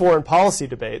 in foreign policy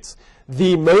debates,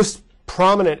 the most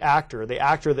prominent actor, the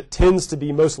actor that tends to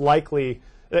be most likely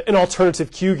an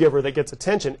alternative cue giver that gets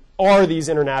attention, are these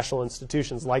international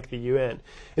institutions like the UN.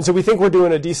 And so we think we're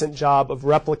doing a decent job of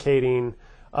replicating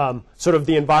sort of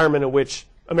the environment in which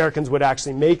Americans would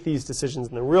actually make these decisions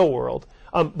in the real world.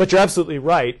 But you're absolutely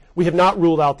right. We have not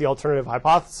ruled out the alternative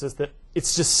hypothesis that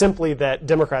it's just simply that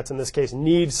Democrats in this case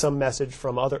need some message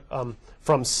from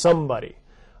somebody.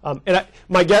 And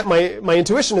my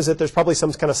intuition is that there's probably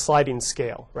some kind of sliding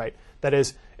scale, right? That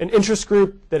is, an interest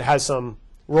group that has some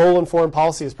role in foreign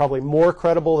policy is probably more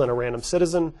credible than a random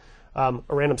citizen. A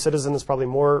random citizen is probably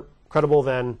more credible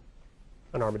than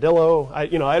an armadillo.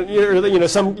 You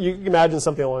can imagine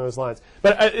something along those lines.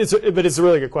 But it's a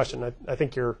really good question. I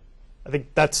think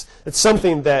it's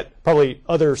something that probably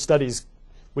other studies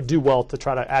would do well to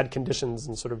try to add conditions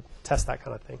and sort of test that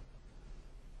kind of thing.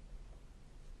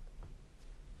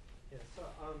 Yeah, so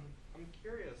I'm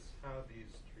curious how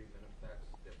these treatment effects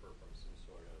differ from some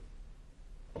sort of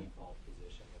default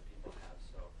position that people have.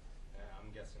 So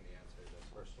I'm guessing the answer to this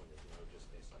first one is no,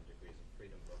 just based on degrees of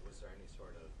freedom. But was there any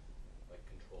sort of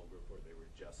control group where they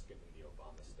were just given the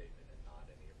Obama statement and not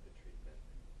any of the treatment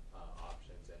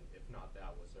options? And if not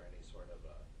that, was there any sort of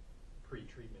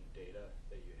pre-treatment data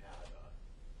that you had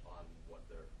on what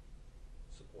their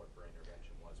support for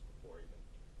intervention was before even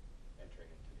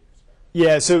entering into the experiment?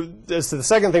 Yeah, so the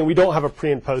second thing, we don't have a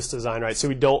pre and post design, right? So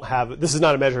we don't have, this is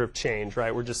not a measure of change,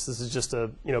 right? This is just a,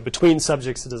 between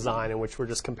subjects design in which we're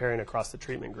just comparing across the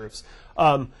treatment groups.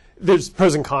 There's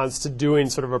pros and cons to doing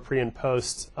sort of a pre and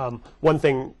post. One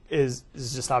thing is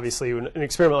just obviously in an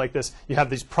experiment like this, you have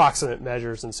these proximate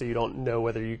measures, and so you don't know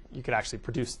whether you could actually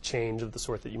produce change of the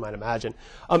sort that you might imagine.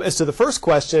 As to the first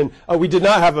question, we did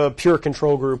not have a pure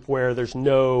control group where there's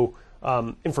no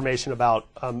information about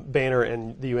Boehner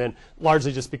and the UN,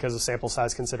 largely just because of sample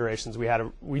size considerations. We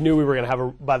knew we were going to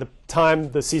have by the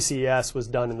time the CCES was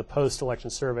done in the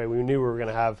post-election survey, we knew we were going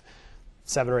to have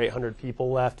 700 or 800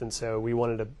 people left, and so we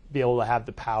wanted to be able to have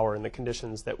the power and the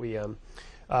conditions that we had.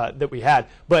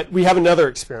 But we have another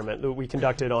experiment that we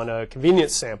conducted on a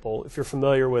convenience sample. If you're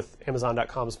familiar with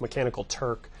Amazon.com's Mechanical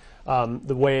Turk,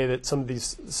 the way that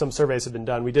some surveys have been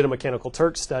done, we did a Mechanical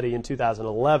Turk study in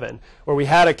 2011 where we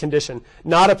had a condition,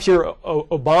 not a pure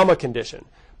Obama condition,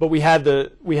 but we had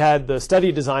the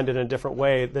study designed in a different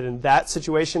way. That in that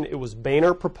situation, it was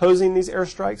Boehner proposing these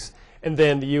airstrikes, and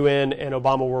then the UN and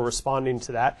Obama were responding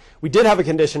to that. We did have a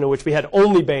condition in which we had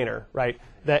only Boehner, right?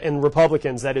 That in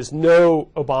Republicans, that is no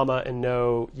Obama and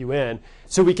no UN.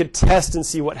 So we could test and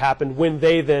see what happened when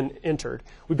they then entered.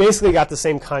 We basically got the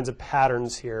same kinds of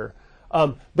patterns here.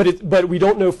 But we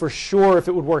don't know for sure if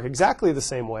it would work exactly the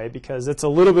same way, because it's a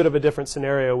little bit of a different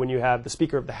scenario when you have the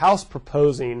Speaker of the House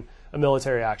proposing a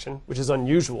military action, which is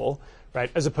unusual, right,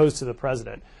 as opposed to the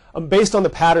president. Based on the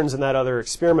patterns in that other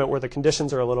experiment where the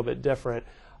conditions are a little bit different,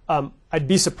 I'd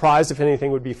be surprised if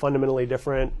anything would be fundamentally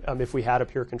different if we had a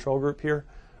pure control group here.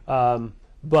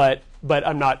 But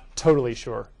I'm not totally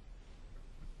sure.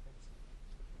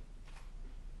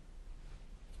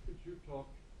 Could you talk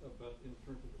about, in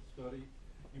terms of the study,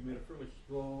 you made a fairly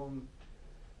strong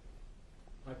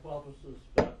hypothesis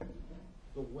that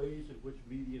the ways in which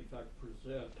media, in fact,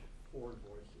 present foreign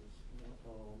voices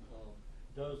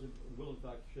does and will, in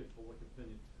fact, shape public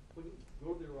opinion. When you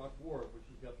go to the Iraq War, which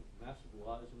has got this massive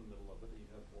lies in the middle of it, and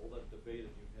you have all that debate,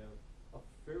 and you have a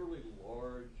fairly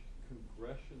large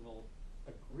congressional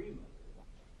agreement.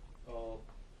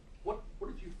 What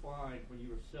did you find when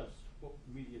you assessed what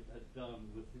media had done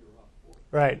with the Iraq War?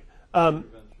 Right.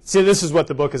 See, this is what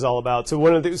the book is all about.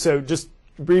 So just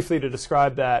briefly to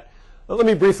describe that, let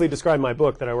me briefly describe my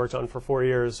book that I worked on for 4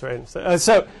 years. Right. So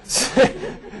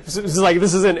it's like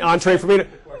this is an entree for me to.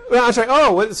 Entree.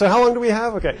 Oh, so how long do we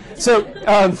have? Okay. So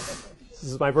this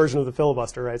is my version of the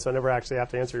filibuster, right? So I never actually have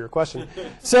to answer your question.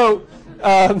 So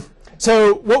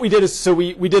what we did is,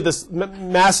 we did this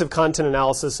massive content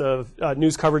analysis of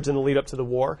news coverage in the lead up to the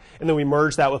war, and then we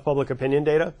merged that with public opinion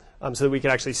data, so that we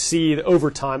could actually see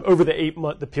over time, over the 8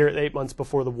 months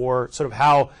before the war, sort of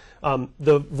how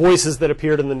the voices that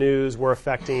appeared in the news were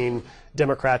affecting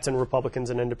Democrats and Republicans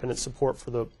and independent support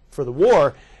for the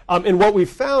war. And what we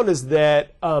found is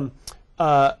that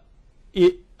about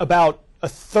a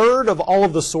third of all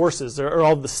of the sources, or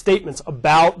all of the statements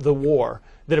about the war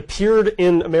that appeared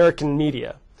in American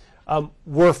media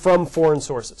were from foreign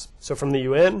sources. So from the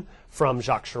UN, from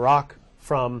Jacques Chirac,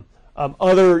 from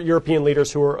other European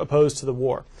leaders who were opposed to the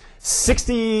war.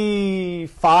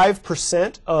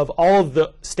 65% of all of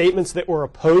the statements that were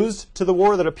opposed to the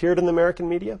war that appeared in the American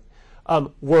media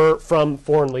were from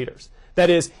foreign leaders. That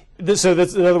is, so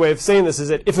that's another way of saying this, is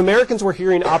that if Americans were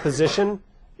hearing opposition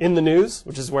in the news,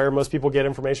 which is where most people get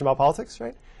information about politics,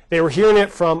 right? They were hearing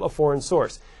it from a foreign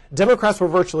source. Democrats were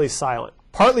virtually silent,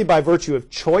 partly by virtue of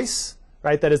choice,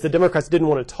 right? That is, the Democrats didn't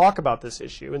want to talk about this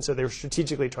issue, and so they were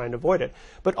strategically trying to avoid it.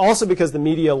 But also because the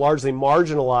media largely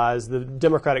marginalized the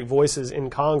Democratic voices in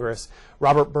Congress,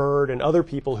 Robert Byrd and other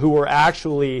people who were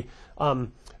actually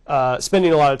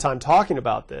spending a lot of time talking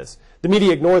about this. The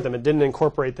media ignored them and didn't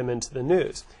incorporate them into the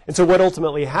news. And so what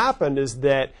ultimately happened is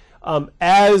that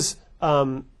as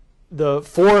the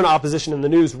foreign opposition in the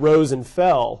news rose and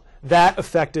fell, that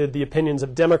affected the opinions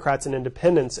of Democrats and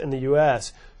independents in the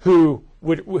U.S. who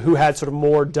had sort of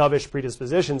more dovish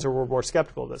predispositions or were more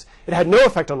skeptical of this. It had no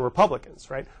effect on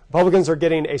Republicans, right? Republicans are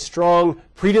getting a strong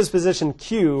predisposition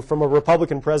cue from a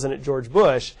Republican president, George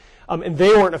Bush, and they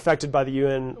weren't affected by the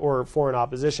UN or foreign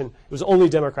opposition. It was only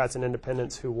Democrats and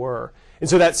independents who were. And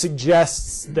so that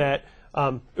suggests that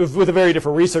with a very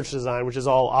different research design, which is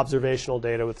all observational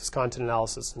data with this content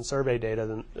analysis and survey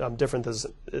data, different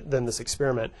than this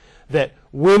experiment, that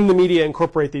when the media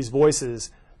incorporate these voices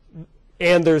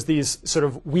and there's these sort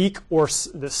of weak or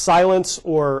the silence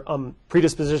or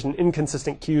predisposition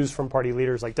inconsistent cues from party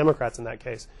leaders like Democrats in that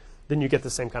case, then you get the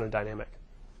same kind of dynamic.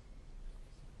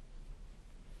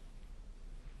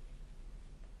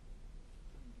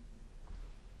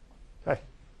 Hi. Could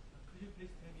you please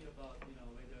tell me about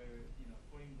whether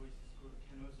foreign voices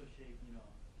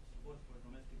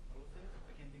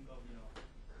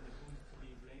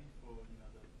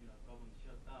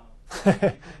Give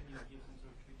some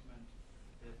sort of treatment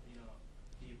that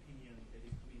the opinion that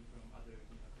is coming from other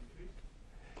countries?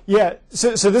 Yeah,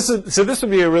 so this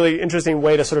would be a really interesting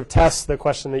way to sort of test the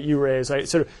question that you raised. Right?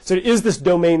 So is this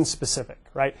domain specific,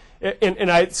 right?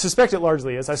 And I suspect it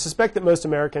largely is. I suspect that most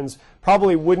Americans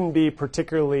probably wouldn't be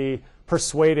particularly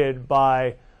persuaded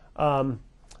by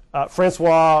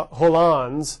Francois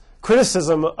Hollande's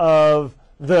criticism of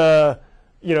the,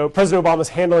 President Obama's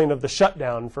handling of the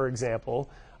shutdown, for example.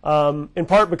 In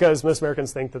part because most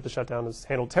Americans think that the shutdown is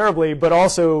handled terribly, but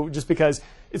also just because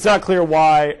it's not clear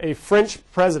why a French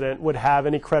president would have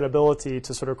any credibility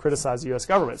to sort of criticize the U.S.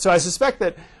 government. So I suspect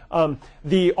that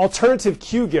the alternative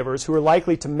cue givers who are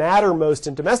likely to matter most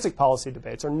in domestic policy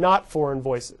debates are not foreign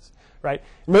voices, right?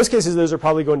 In most cases, those are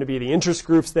probably going to be the interest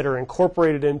groups that are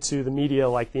incorporated into the media,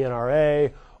 like the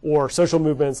NRA, or social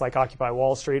movements like Occupy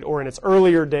Wall Street, or in its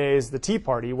earlier days, the Tea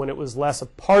Party, when it was less a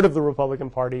part of the Republican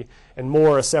Party and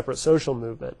more a separate social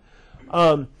movement.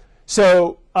 Matt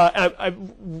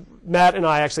and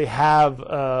I actually have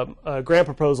a grant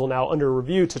proposal now under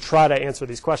review to try to answer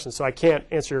these questions, so I can't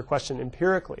answer your question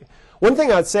empirically. One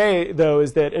thing I'd say, though,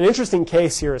 is that an interesting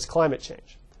case here is climate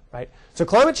change, right? So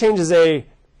climate change is a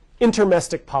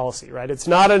intermestic policy, right? It's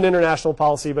not an international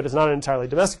policy, but it's not an entirely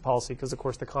domestic policy because, of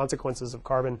course, the consequences of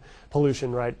carbon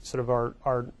pollution, right, sort of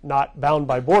are not bound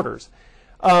by borders.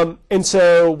 And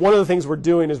so one of the things we're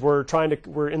doing is we're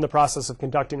in the process of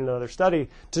conducting another study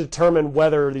to determine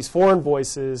whether these foreign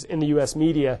voices in the U.S.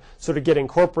 media sort of get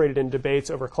incorporated in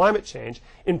debates over climate change,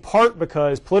 in part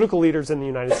because political leaders in the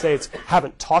United States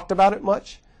haven't talked about it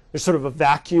much. There's sort of a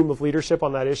vacuum of leadership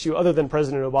on that issue, other than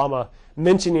President Obama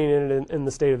mentioning it in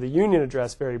the State of the Union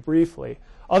address very briefly.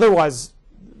 Otherwise,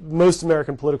 most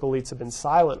American political elites have been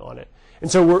silent on it.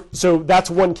 And so that's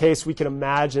one case we can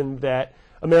imagine that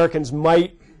Americans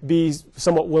might be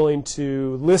somewhat willing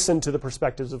to listen to the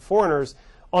perspectives of foreigners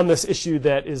on this issue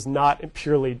that is not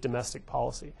purely domestic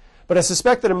policy. But I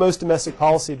suspect that in most domestic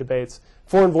policy debates,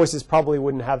 foreign voices probably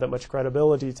wouldn't have that much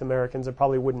credibility to Americans and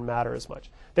probably wouldn't matter as much.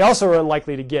 They also are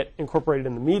unlikely to get incorporated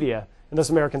in the media, and thus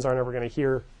Americans aren't ever going to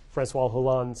hear Francois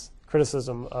Hollande's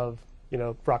criticism of,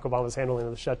 Barack Obama's handling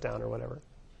of the shutdown or whatever.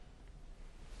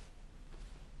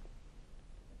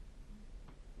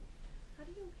 How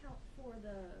do you account for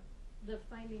the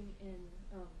finding in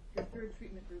your third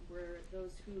treatment group where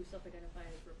those who self-identify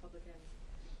as Republicans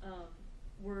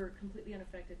were completely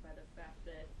unaffected by the fact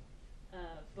that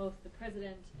both the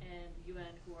president and the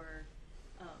UN, who are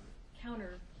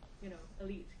counter,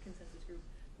 elite consensus group,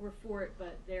 were for it,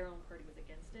 but their own party was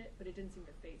against it, but it didn't seem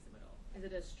to faze them at all? Is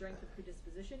it a strength of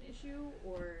predisposition issue,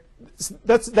 or?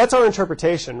 That's our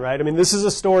interpretation, right? I mean, this is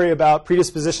a story about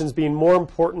predispositions being more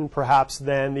important, perhaps,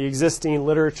 than the existing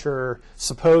literature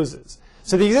supposes.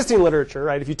 So the existing literature,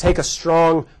 right, if you take a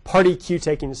strong party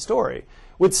cue-taking story,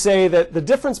 would say that the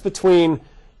difference between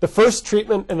the first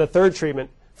treatment and the third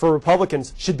treatment for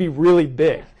Republicans should be really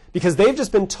big, because they've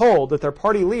just been told that their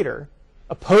party leader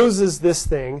opposes this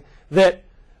thing that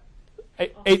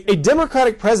a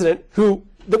Democratic president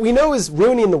that we know is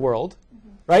ruining the world,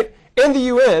 right, and the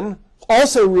UN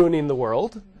also ruining the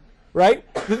world, right?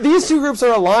 These two groups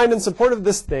are aligned in support of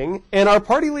this thing, and our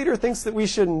party leader thinks that we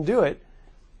shouldn't do it,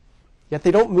 yet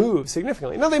they don't move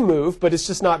significantly. No, they move, but it's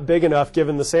just not big enough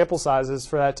given the sample sizes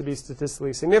for that to be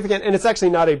statistically significant. And it's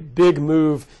actually not a big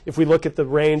move if we look at the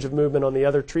range of movement on the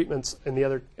other treatments and the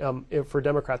other, for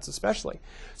Democrats especially.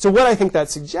 So what I think that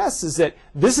suggests is that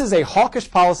this is a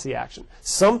hawkish policy action,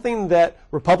 something that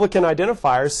Republican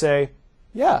identifiers say,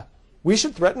 yeah, we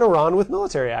should threaten Iran with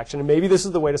military action, and maybe this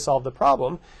is the way to solve the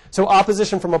problem. So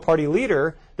opposition from a party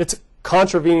leader that's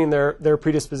contravening their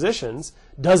predispositions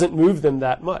doesn't move them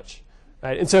that much.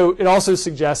 Right? And so it also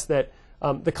suggests that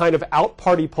the kind of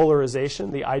out-party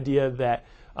polarization, the idea that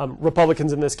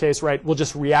Republicans in this case, right, will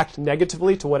just react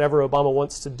negatively to whatever Obama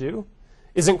wants to do,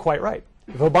 isn't quite right.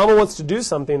 If Obama wants to do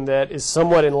something that is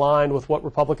somewhat in line with what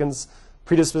Republicans'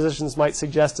 predispositions might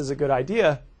suggest is a good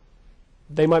idea,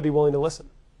 they might be willing to listen.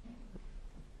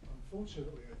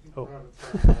 Unfortunately, I think we're out of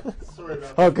time. Sorry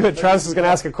about that. Oh, good. Travis is going to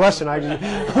ask a question. If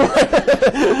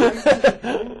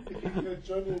you could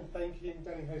join me in thanking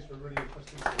Danny Hayes for a really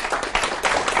interesting talk.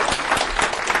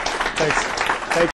 Thanks.